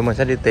bây giờ tụi mình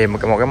sẽ đi tìm một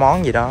cái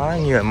món gì đó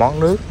như là món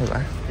nước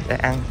để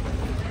ăn.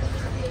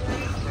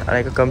 Ở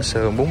đây có cơm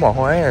sườn, bún bò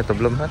Huế, tùm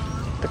lum hết,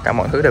 tất cả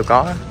mọi thứ đều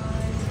có.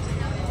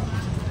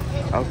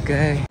 Ok.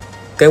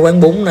 Cái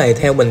quán bún này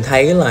theo mình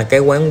thấy là cái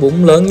quán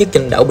bún lớn nhất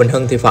trên đảo Bình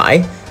Hưng thì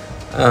phải.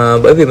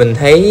 Bởi vì mình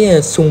thấy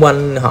xung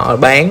quanh họ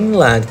bán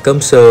là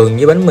cơm sườn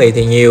với bánh mì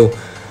thì nhiều.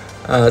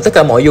 Tất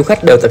cả mọi du khách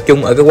đều tập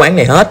trung ở cái quán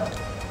này hết.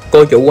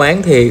 Cô chủ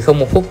quán thì không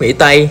một phút nghỉ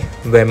tay.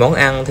 Về món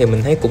ăn thì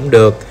mình thấy cũng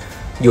được,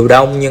 dù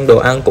đông nhưng đồ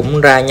ăn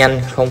cũng ra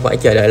nhanh, không phải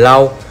chờ đợi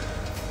lâu.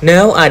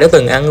 Nếu ai đã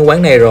từng ăn cái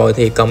quán này rồi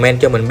thì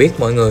comment cho mình biết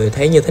mọi người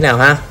thấy như thế nào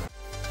ha.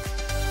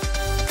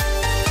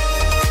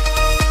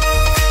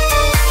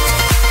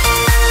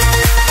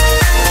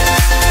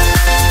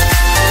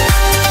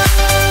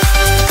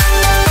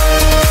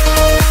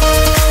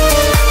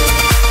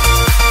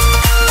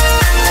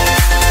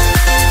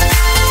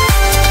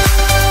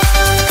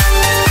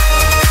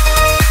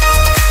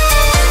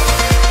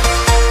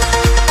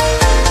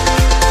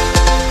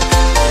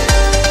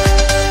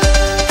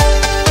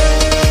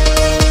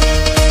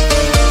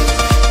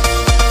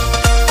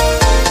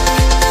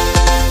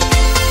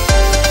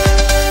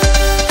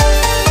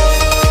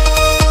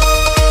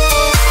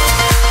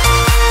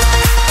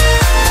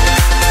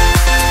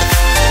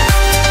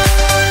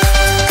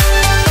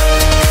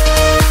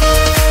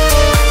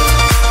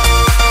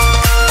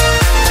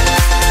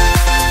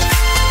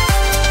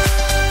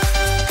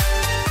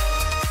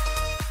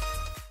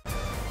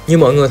 Như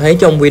mọi người thấy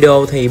trong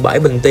video thì bãi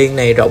Bình Tiên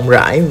này rộng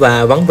rãi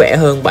và vắng vẻ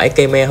hơn bãi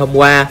Cây Me hôm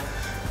qua.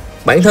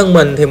 Bản thân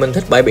mình thì mình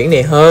thích bãi biển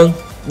này hơn.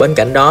 Bên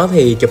cạnh đó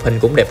thì chụp hình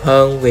cũng đẹp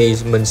hơn vì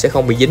mình sẽ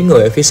không bị dính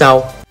người ở phía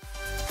sau.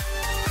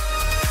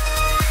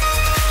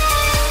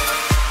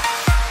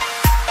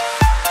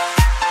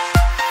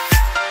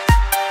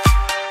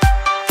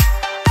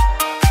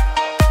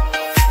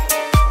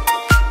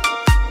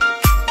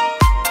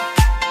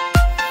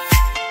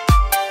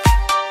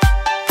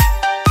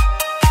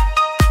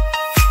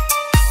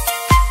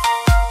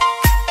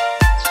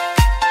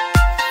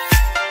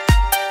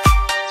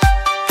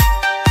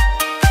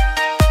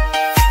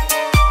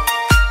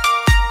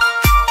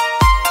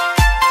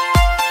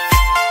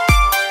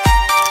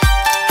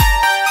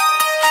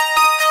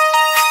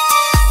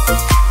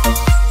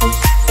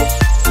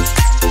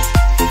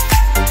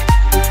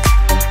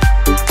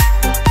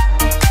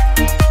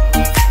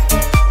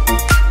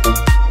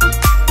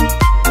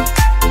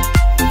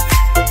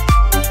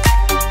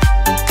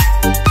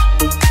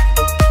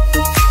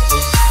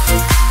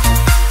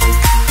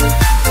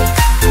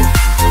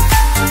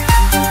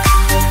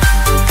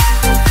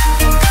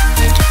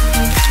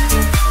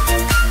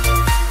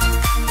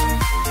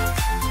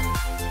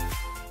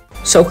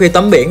 Sau khi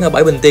tắm biển ở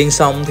bãi Bình Tiên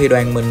xong thì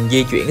đoàn mình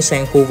di chuyển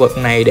sang khu vực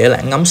này để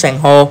lại ngắm san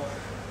hô.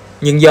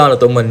 Nhưng do là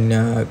tụi mình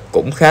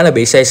cũng khá là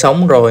bị say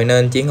sóng rồi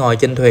nên chỉ ngồi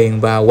trên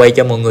thuyền và quay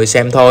cho mọi người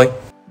xem thôi.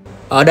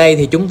 Ở đây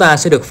thì chúng ta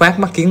sẽ được phát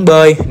mắt kiếng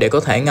bơi để có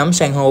thể ngắm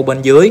san hô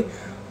bên dưới.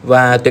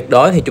 Và tuyệt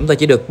đối thì chúng ta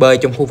chỉ được bơi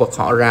trong khu vực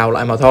họ rào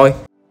lại mà thôi.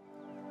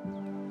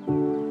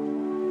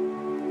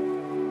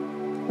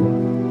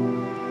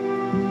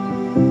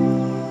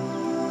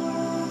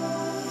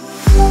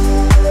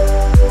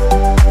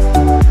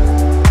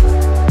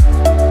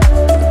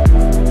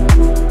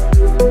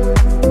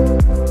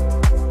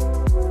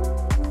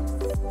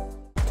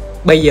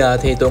 Bây giờ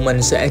thì tụi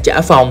mình sẽ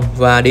trả phòng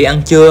và đi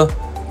ăn trưa.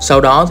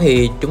 Sau đó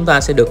thì chúng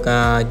ta sẽ được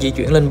di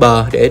chuyển lên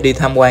bờ để đi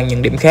tham quan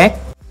những điểm khác.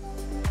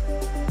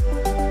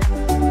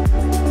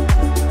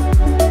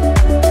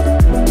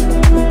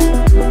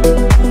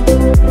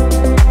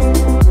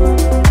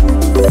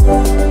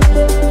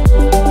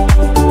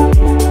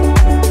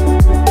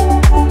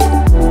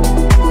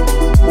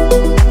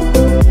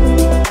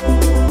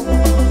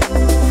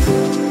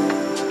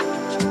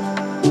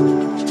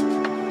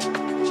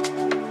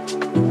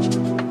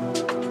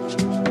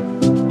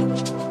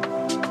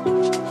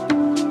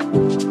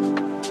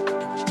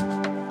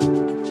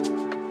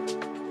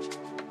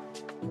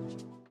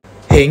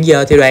 Hiện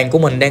giờ thì đoàn của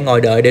mình đang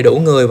ngồi đợi để đủ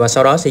người và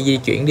sau đó sẽ di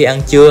chuyển đi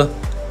ăn trưa.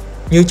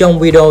 Như trong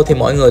video thì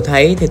mọi người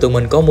thấy thì tụi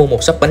mình có mua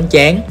một xấp bánh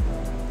tráng.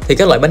 Thì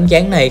các loại bánh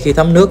tráng này khi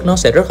thấm nước nó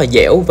sẽ rất là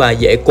dẻo và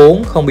dễ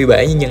cuốn, không bị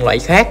bể như những loại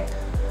khác.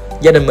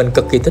 Gia đình mình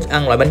cực kỳ thích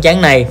ăn loại bánh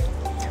tráng này.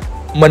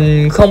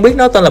 Mình không biết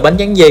nó tên là bánh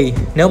tráng gì.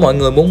 Nếu mọi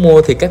người muốn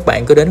mua thì các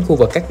bạn cứ đến khu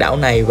vực các đảo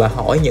này và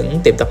hỏi những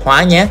tiệm tạp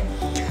hóa nhé.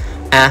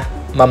 À,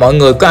 mà mọi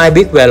người có ai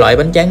biết về loại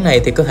bánh tráng này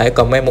thì có thể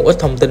comment một ít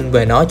thông tin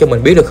về nó cho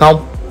mình biết được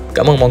không?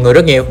 Cảm ơn mọi người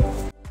rất nhiều.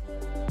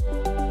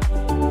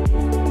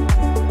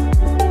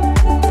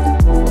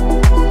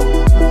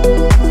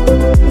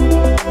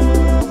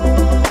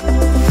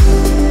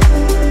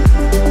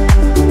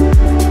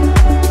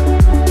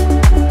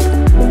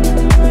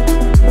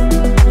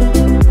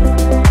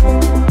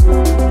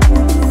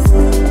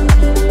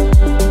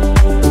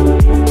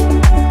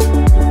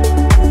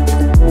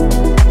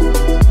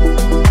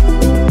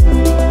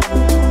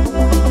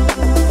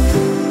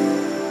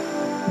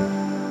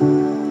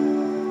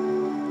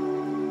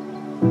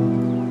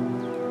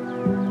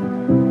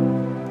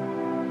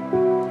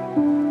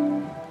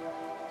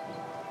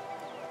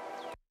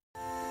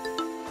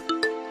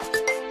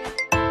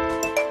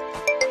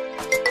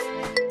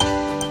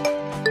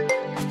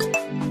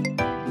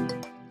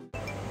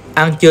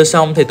 Ăn trưa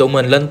xong thì tụi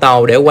mình lên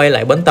tàu để quay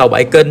lại bến tàu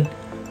Bãi Kinh.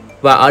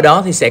 Và ở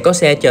đó thì sẽ có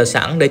xe chờ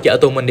sẵn để chở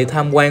tụi mình đi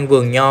tham quan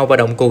vườn nho và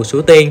đồng cù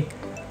Suối Tiên.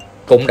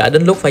 Cũng đã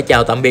đến lúc phải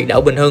chào tạm biệt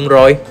đảo Bình Hưng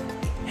rồi.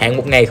 Hẹn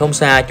một ngày không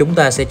xa chúng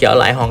ta sẽ trở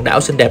lại hòn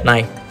đảo xinh đẹp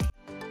này.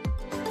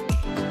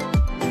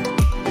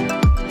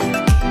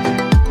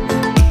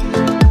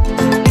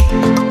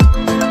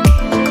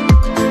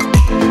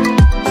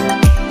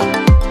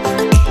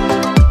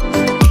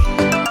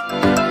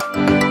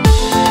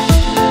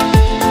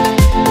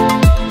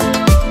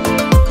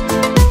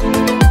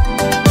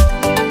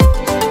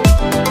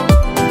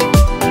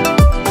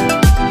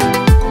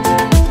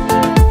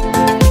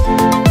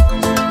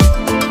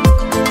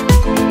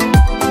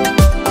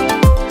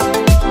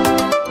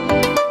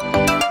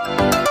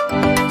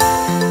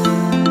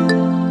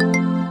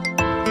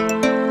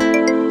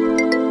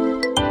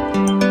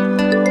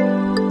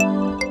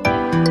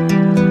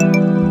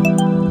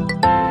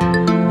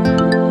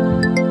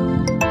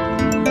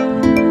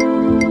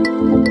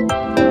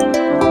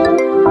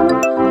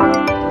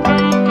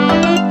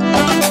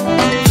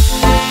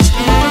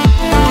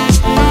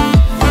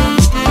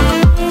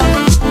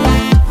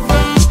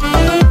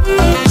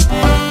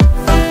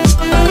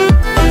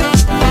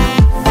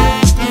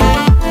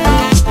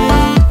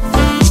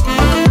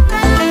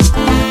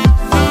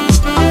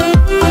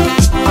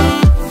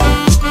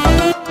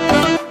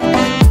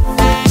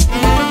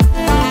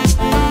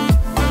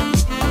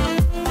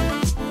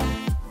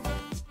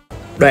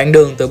 Đoạn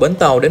đường từ bến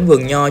tàu đến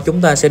vườn nho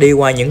chúng ta sẽ đi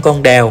qua những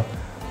con đèo,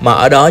 mà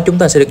ở đó chúng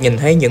ta sẽ được nhìn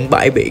thấy những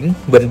bãi biển,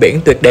 vịnh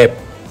biển tuyệt đẹp.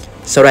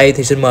 Sau đây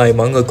thì xin mời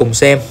mọi người cùng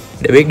xem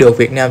để biết được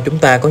Việt Nam chúng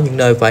ta có những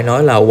nơi phải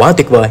nói là quá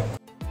tuyệt vời.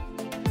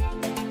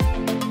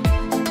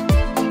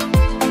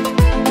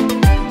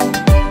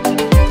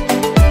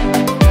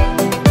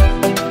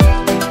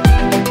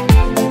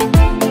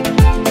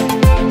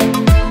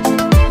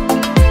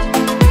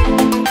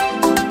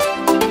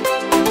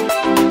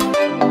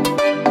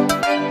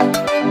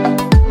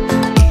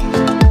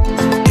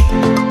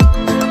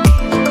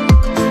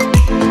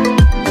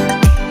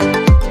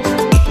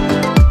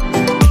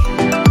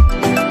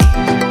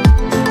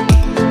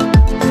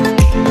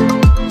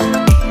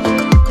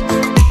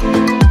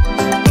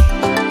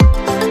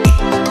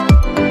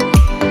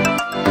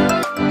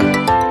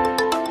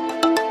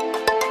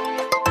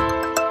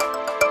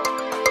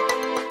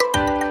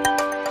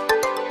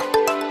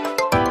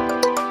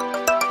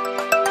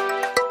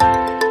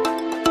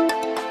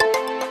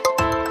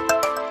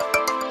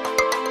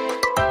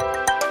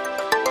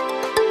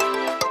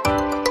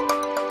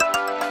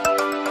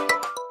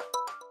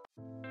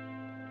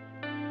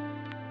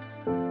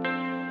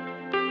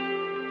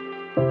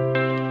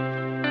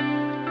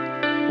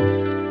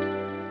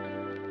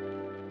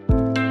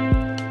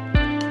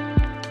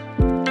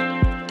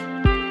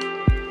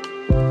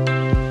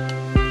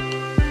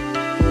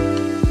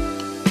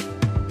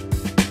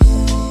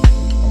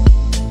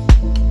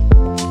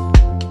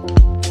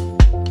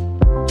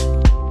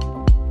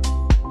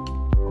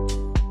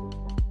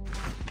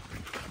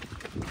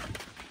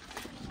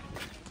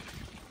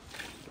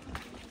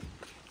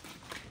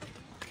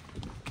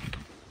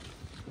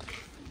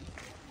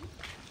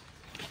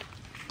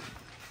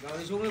 Rồi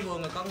đi xuống cái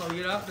vườn là có người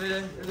gì đó,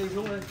 đi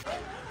xuống đi.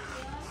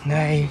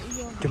 Đây,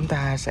 chúng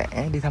ta sẽ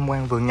đi tham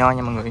quan vườn nho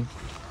nha mọi người.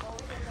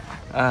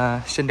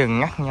 Xin đừng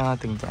ngắt nho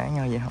từng trái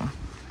nho vậy không?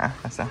 Hả?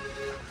 Sao?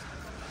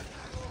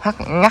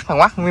 Ngắt là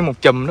ngoắt nguyên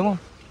một chùm đúng không?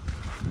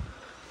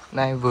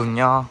 Đây vườn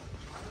nho.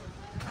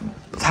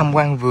 Tham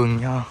quan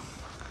vườn nho.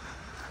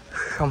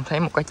 Không thấy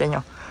một cái trái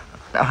nho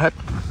nào hết.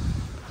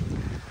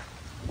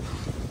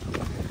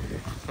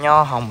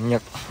 Nho hồng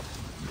nhật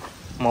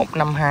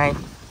 152.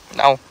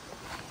 Đâu?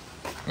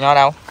 Nho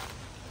đâu?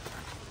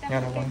 Nho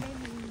đâu con?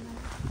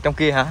 Trong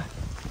kia hả?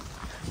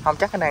 Không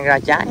chắc nó đang ra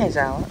trái hay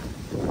sao á.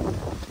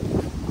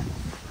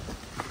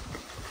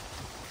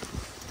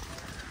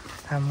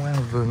 Tham quan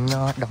vườn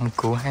nho đồng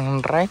cù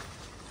hang rác.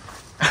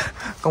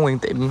 Có nguyên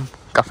tiệm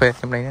cà phê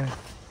trong đây nữa.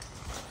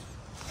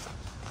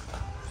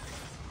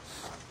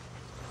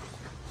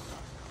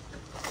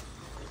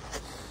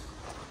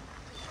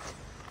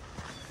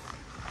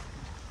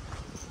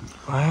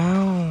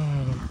 Wow.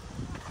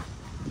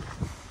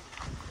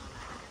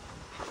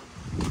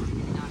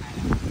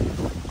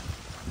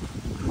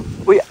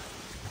 Ui ạ.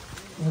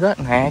 Đó,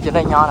 nè trên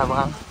đây nho nè Vân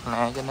Anh.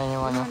 Nè trên đây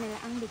nho nha.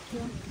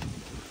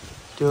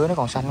 Chưa, nó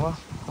còn xanh quá,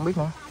 không biết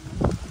nữa.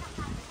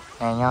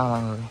 Nè nho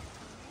mọi người.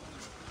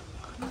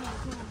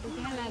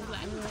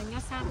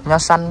 Nho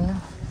xanh.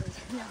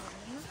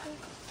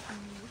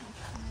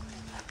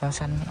 Nho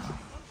xanh.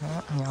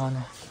 Đó, nho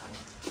nè.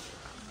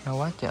 Nho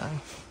quá trời.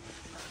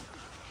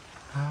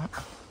 Đó.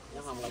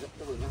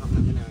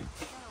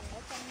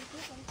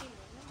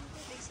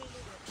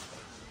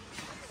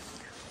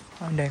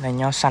 Đây là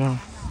nho xanh.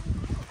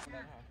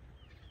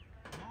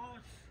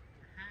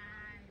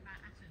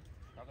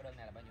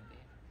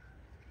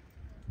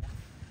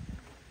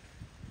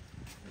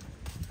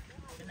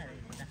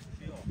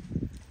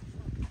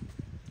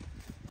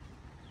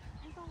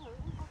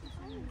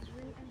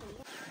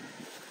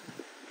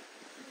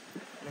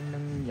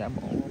 Nâng giả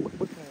bộ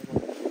bức này.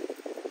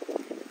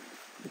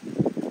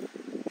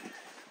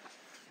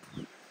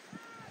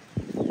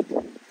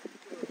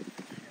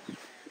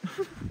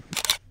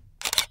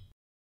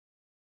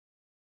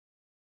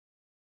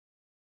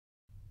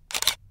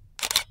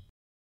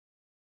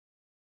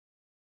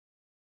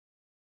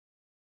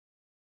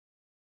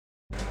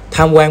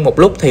 Tham quan một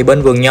lúc thì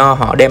bên vườn nho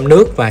họ đem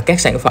nước và các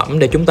sản phẩm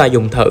để chúng ta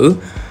dùng thử.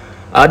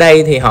 Ở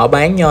đây thì họ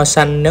bán nho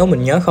xanh nếu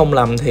mình nhớ không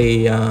lầm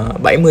thì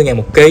 70.000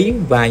 một ký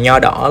và nho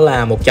đỏ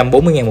là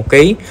 140.000 một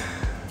ký.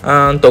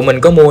 Tụi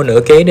mình có mua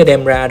nửa ký để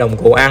đem ra đồng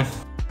cụ ăn.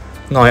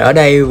 Ngồi ở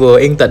đây vừa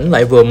yên tĩnh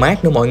lại vừa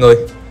mát nữa mọi người.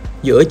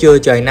 Giữa trưa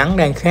trời nắng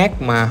đang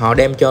khát mà họ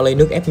đem cho ly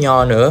nước ép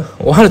nho nữa,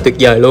 quá là tuyệt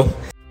vời luôn.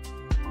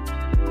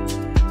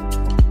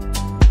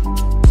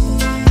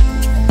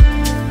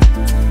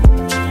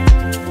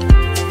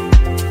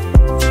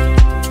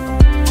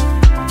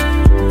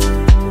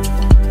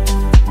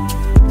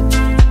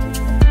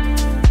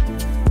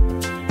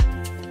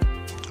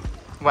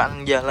 Và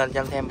anh giờ lên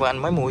cho anh thêm, anh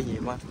mới mua gì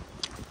mà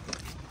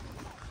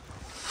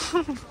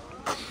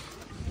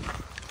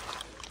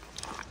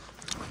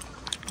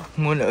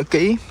mua nửa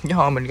ký chứ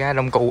hồi mình ra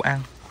đồng cụ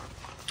ăn.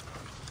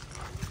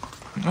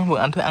 Nó vừa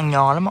anh thích ăn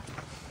nho lắm á,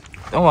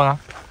 đúng không?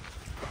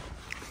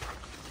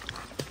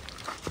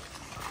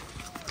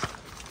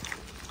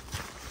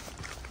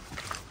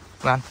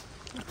 Và anh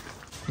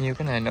nhiêu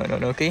cái này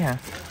nửa ký hả?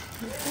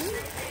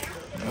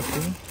 Nửa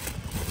ký.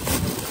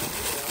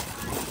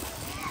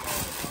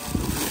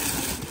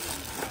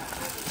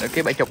 Được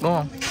cái 70 đúng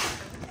không?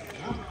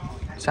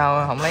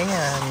 Sao không lấy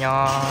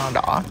nho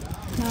đỏ?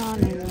 Nho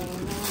này là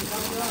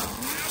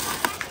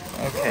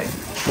Ok.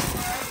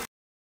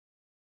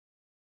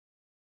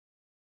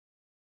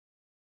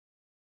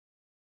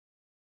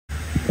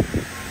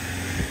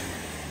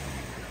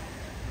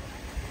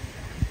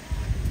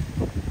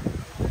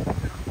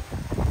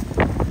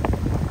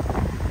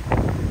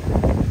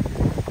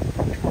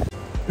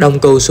 Đồng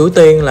Cù Suối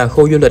Tiên là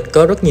khu du lịch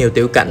có rất nhiều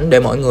tiểu cảnh để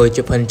mọi người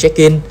chụp hình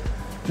check-in.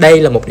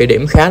 Đây là một địa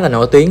điểm khá là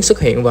nổi tiếng xuất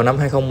hiện vào năm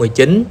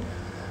 2019.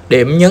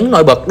 Điểm nhấn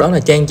nổi bật đó là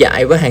trang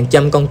trại với hàng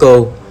trăm con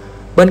cừu.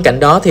 Bên cạnh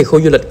đó thì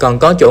khu du lịch còn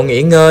có chỗ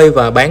nghỉ ngơi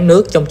và bán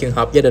nước trong trường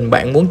hợp gia đình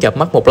bạn muốn chợp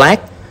mắt một lát.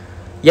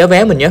 Giá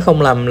vé mình nhớ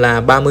không lầm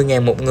là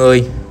 30.000 một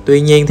người.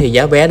 Tuy nhiên thì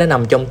giá vé đã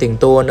nằm trong tiền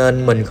tour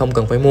nên mình không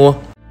cần phải mua.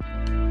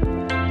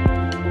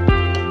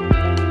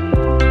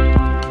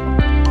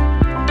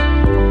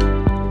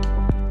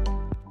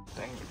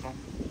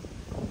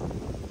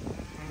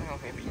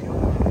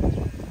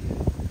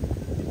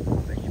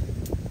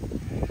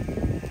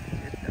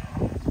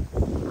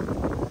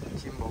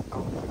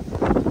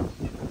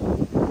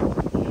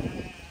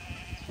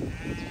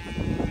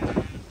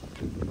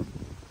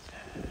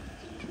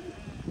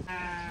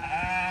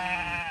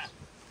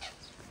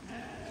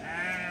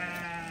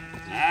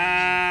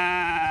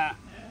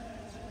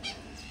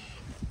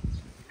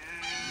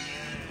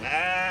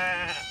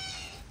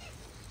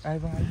 Ai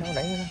Vân Anh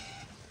đẩy vô đây.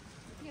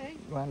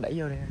 Vân Anh đẩy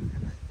vô đây.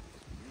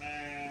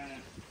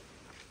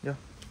 Vô.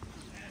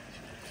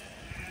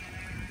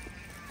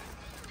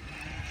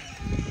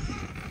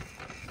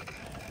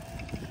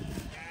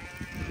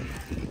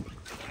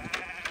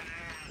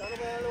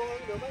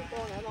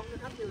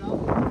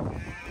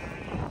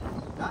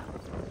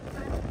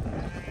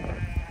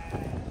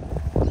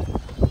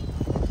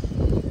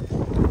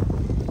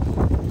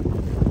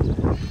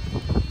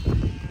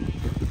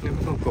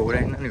 Con cừu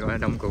đây nó gọi là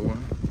đồng cừu.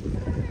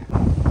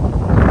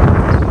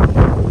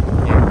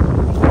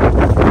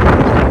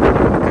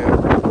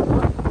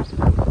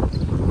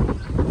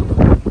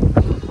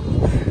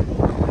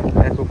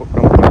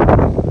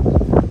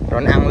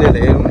 Rồi nó ăn lia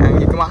lịa luôn, ăn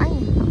như cái máy.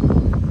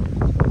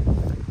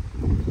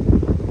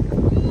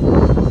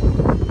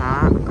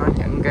 Đó, có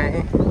những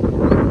cái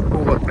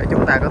khu vực để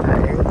chúng ta có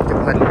thể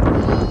chụp hình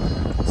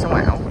sống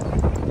ảo.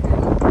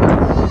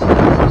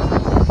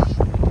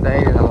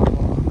 Đây là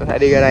có thể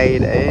đi ra đây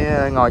để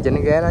ngồi trên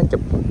cái ghế đó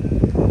chụp.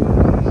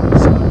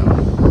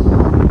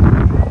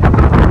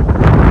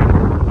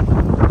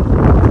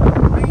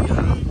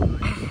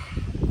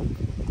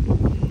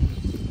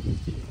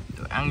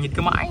 Ăn như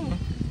cái máy nữa.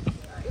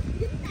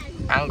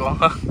 Ăn còn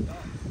hơn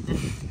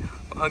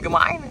cái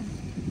máy nữa.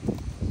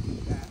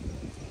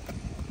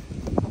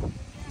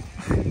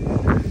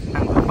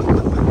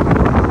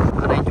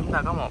 Ở đây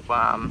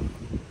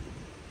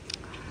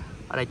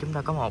chúng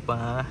ta có một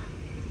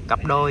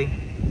cặp đôi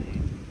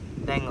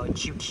đang ngồi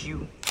chill chill.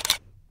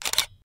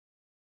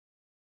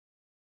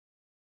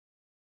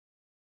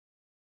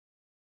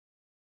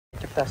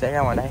 Chúng ta sẽ ra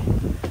ngoài đây.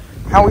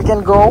 How we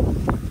can go?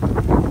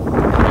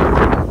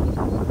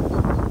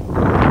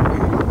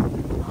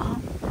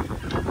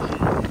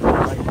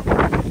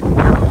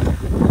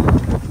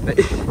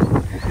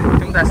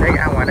 Chúng ta sẽ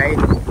ra ngoài đây.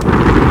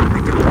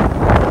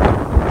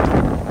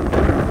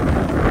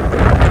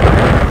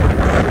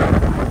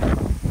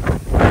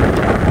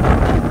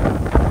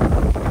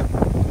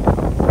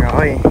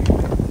 Rồi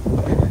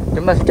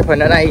chúng ta sẽ chụp hình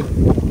ở đây.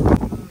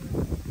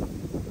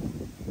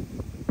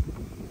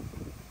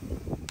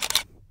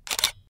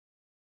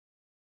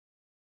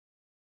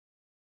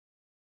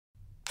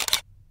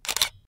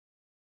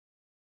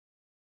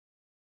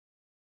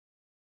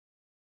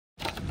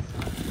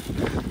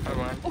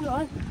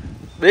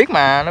 Biết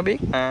mà, nó biết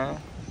mà.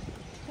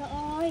 trời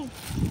ơi.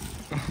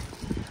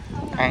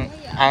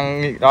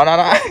 Ăn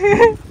đó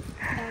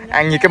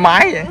ăn như cái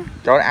máy vậy.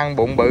 Trời ơi, ăn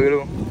bụng bự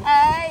luôn.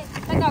 Ê,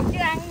 tao còn chưa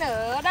ăn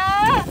nữa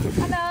đó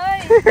anh ơi.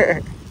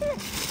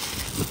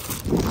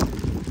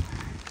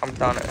 Không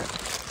to nữa.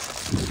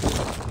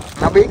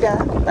 Nó biết á,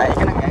 tại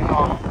cái này ăn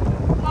ngon.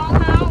 Ngon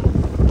không?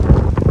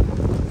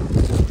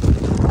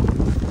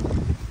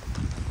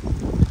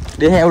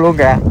 Đi heo luôn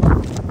kìa.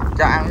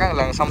 Cho ăn cái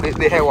lần xong đi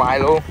heo hoài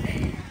luôn.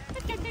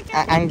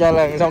 Ăn cho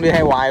lần xong đi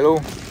heo hoài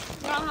luôn.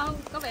 Ngon không?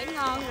 Có vẻ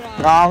ngon rồi.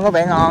 Ngon, có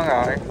vẻ ngon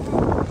rồi.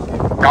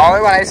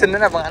 Rồi qua đây xin nữa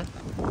nè Vân Anh.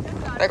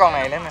 Cái con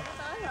này nữa nè.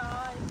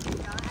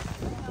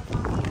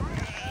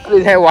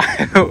 Đi theo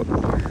hoài luôn.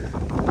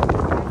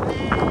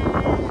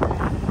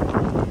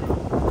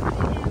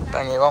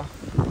 Tội nghiệp không?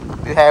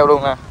 Đi theo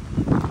luôn nè.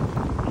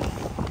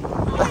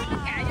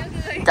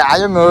 Cạ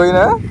cho người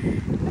nữa.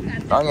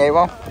 Tội nghiệp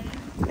không?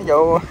 Ví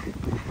dụ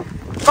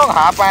có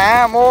hộp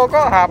mà, mua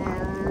có hộp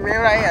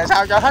ở đây là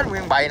sao cho hết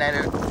nguyên bầy này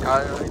được.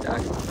 Trời ơi trời.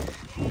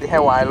 Đi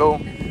theo hoài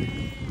luôn.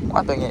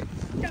 Quá tội nghiệp.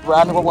 Và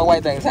anh không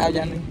quay tiền sao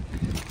cho anh đi.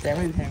 Cho em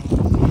đi theo.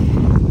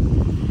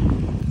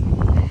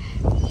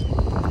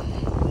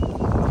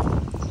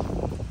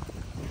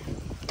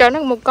 Cho nó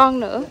một con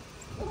nữa.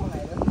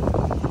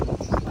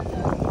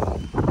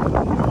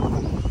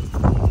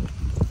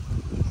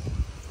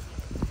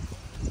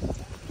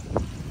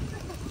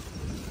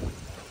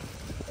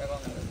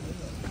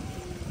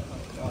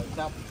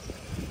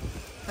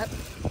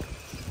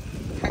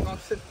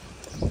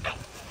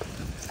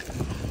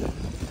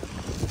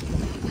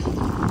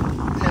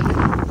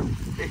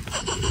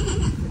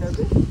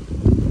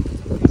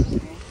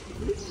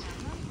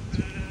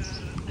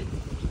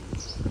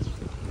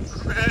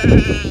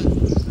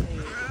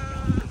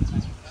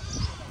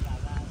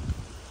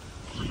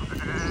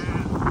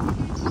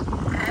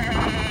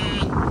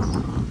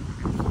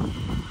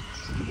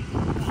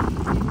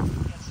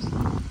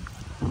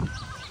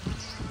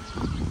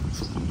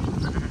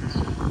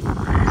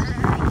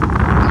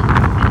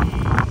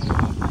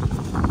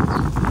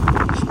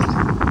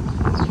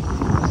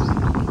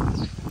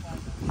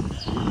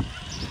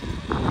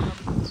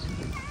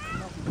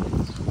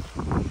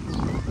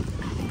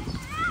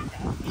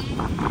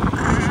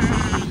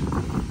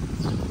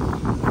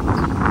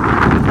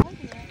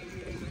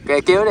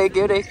 Kìa, kéo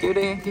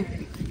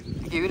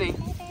đi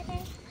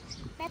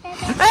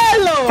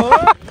hello.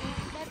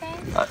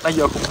 Nó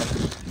vô cùng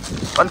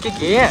bên kia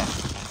kìa.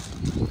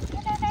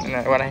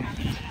 Này qua đây.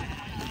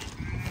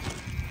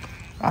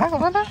 Đó,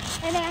 con đó.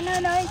 Đây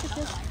anh ơi.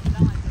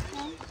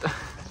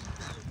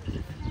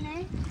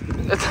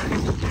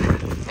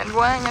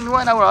 Nhanh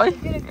quá đâu rồi?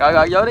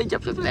 Rồi vô đi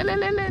chụp lên.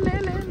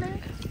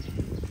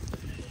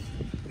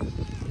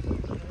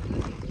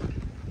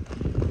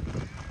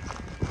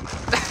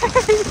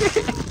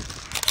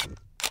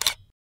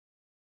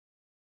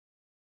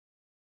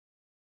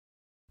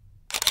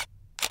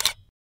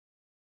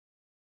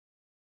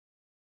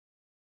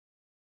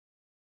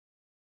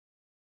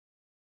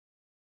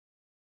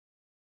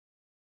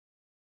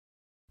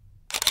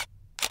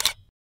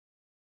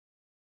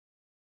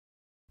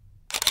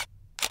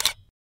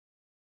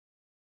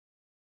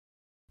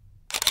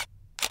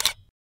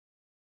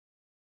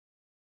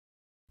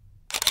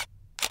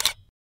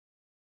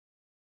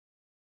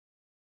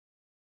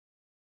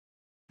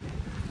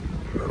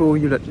 Khu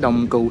du lịch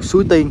Đồng Cù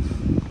Suối Tiên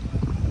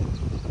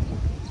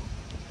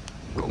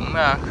cũng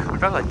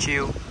rất là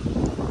chill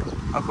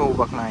ở khu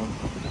vực này.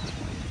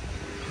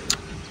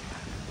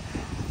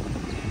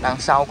 Đằng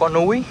sau có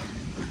núi,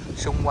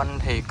 xung quanh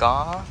thì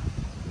có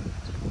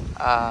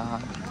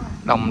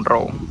đồng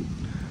ruộng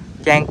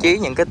trang trí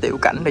những cái tiểu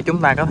cảnh để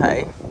chúng ta có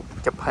thể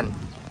chụp hình,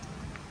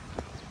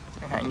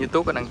 chẳng hạn như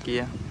tuốt ở đằng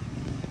kia.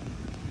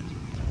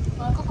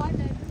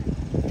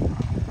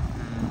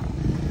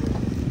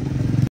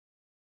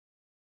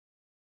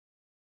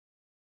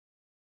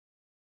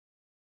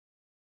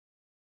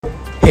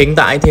 Hiện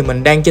tại thì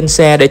mình đang trên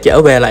xe để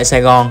trở về lại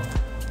Sài Gòn.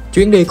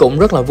 Chuyến đi cũng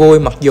rất là vui,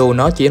 mặc dù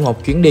nó chỉ là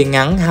một chuyến đi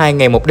ngắn 2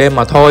 ngày 1 đêm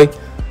mà thôi.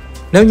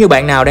 Nếu như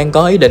bạn nào đang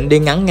có ý định đi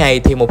ngắn ngày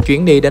thì một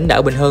chuyến đi đến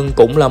đảo Bình Hưng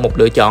cũng là một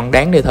lựa chọn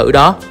đáng để thử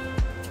đó.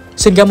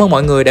 Xin cảm ơn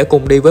mọi người đã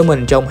cùng đi với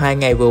mình trong 2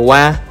 ngày vừa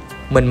qua.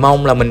 Mình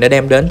mong là mình đã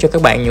đem đến cho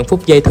các bạn những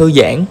phút giây thư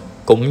giãn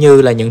cũng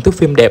như là những thước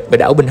phim đẹp về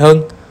đảo Bình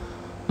Hưng.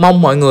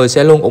 Mong mọi người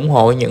sẽ luôn ủng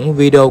hộ những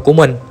video của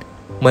mình.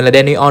 Mình là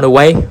Danny on the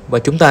way và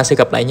chúng ta sẽ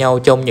gặp lại nhau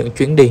trong những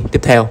chuyến đi tiếp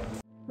theo.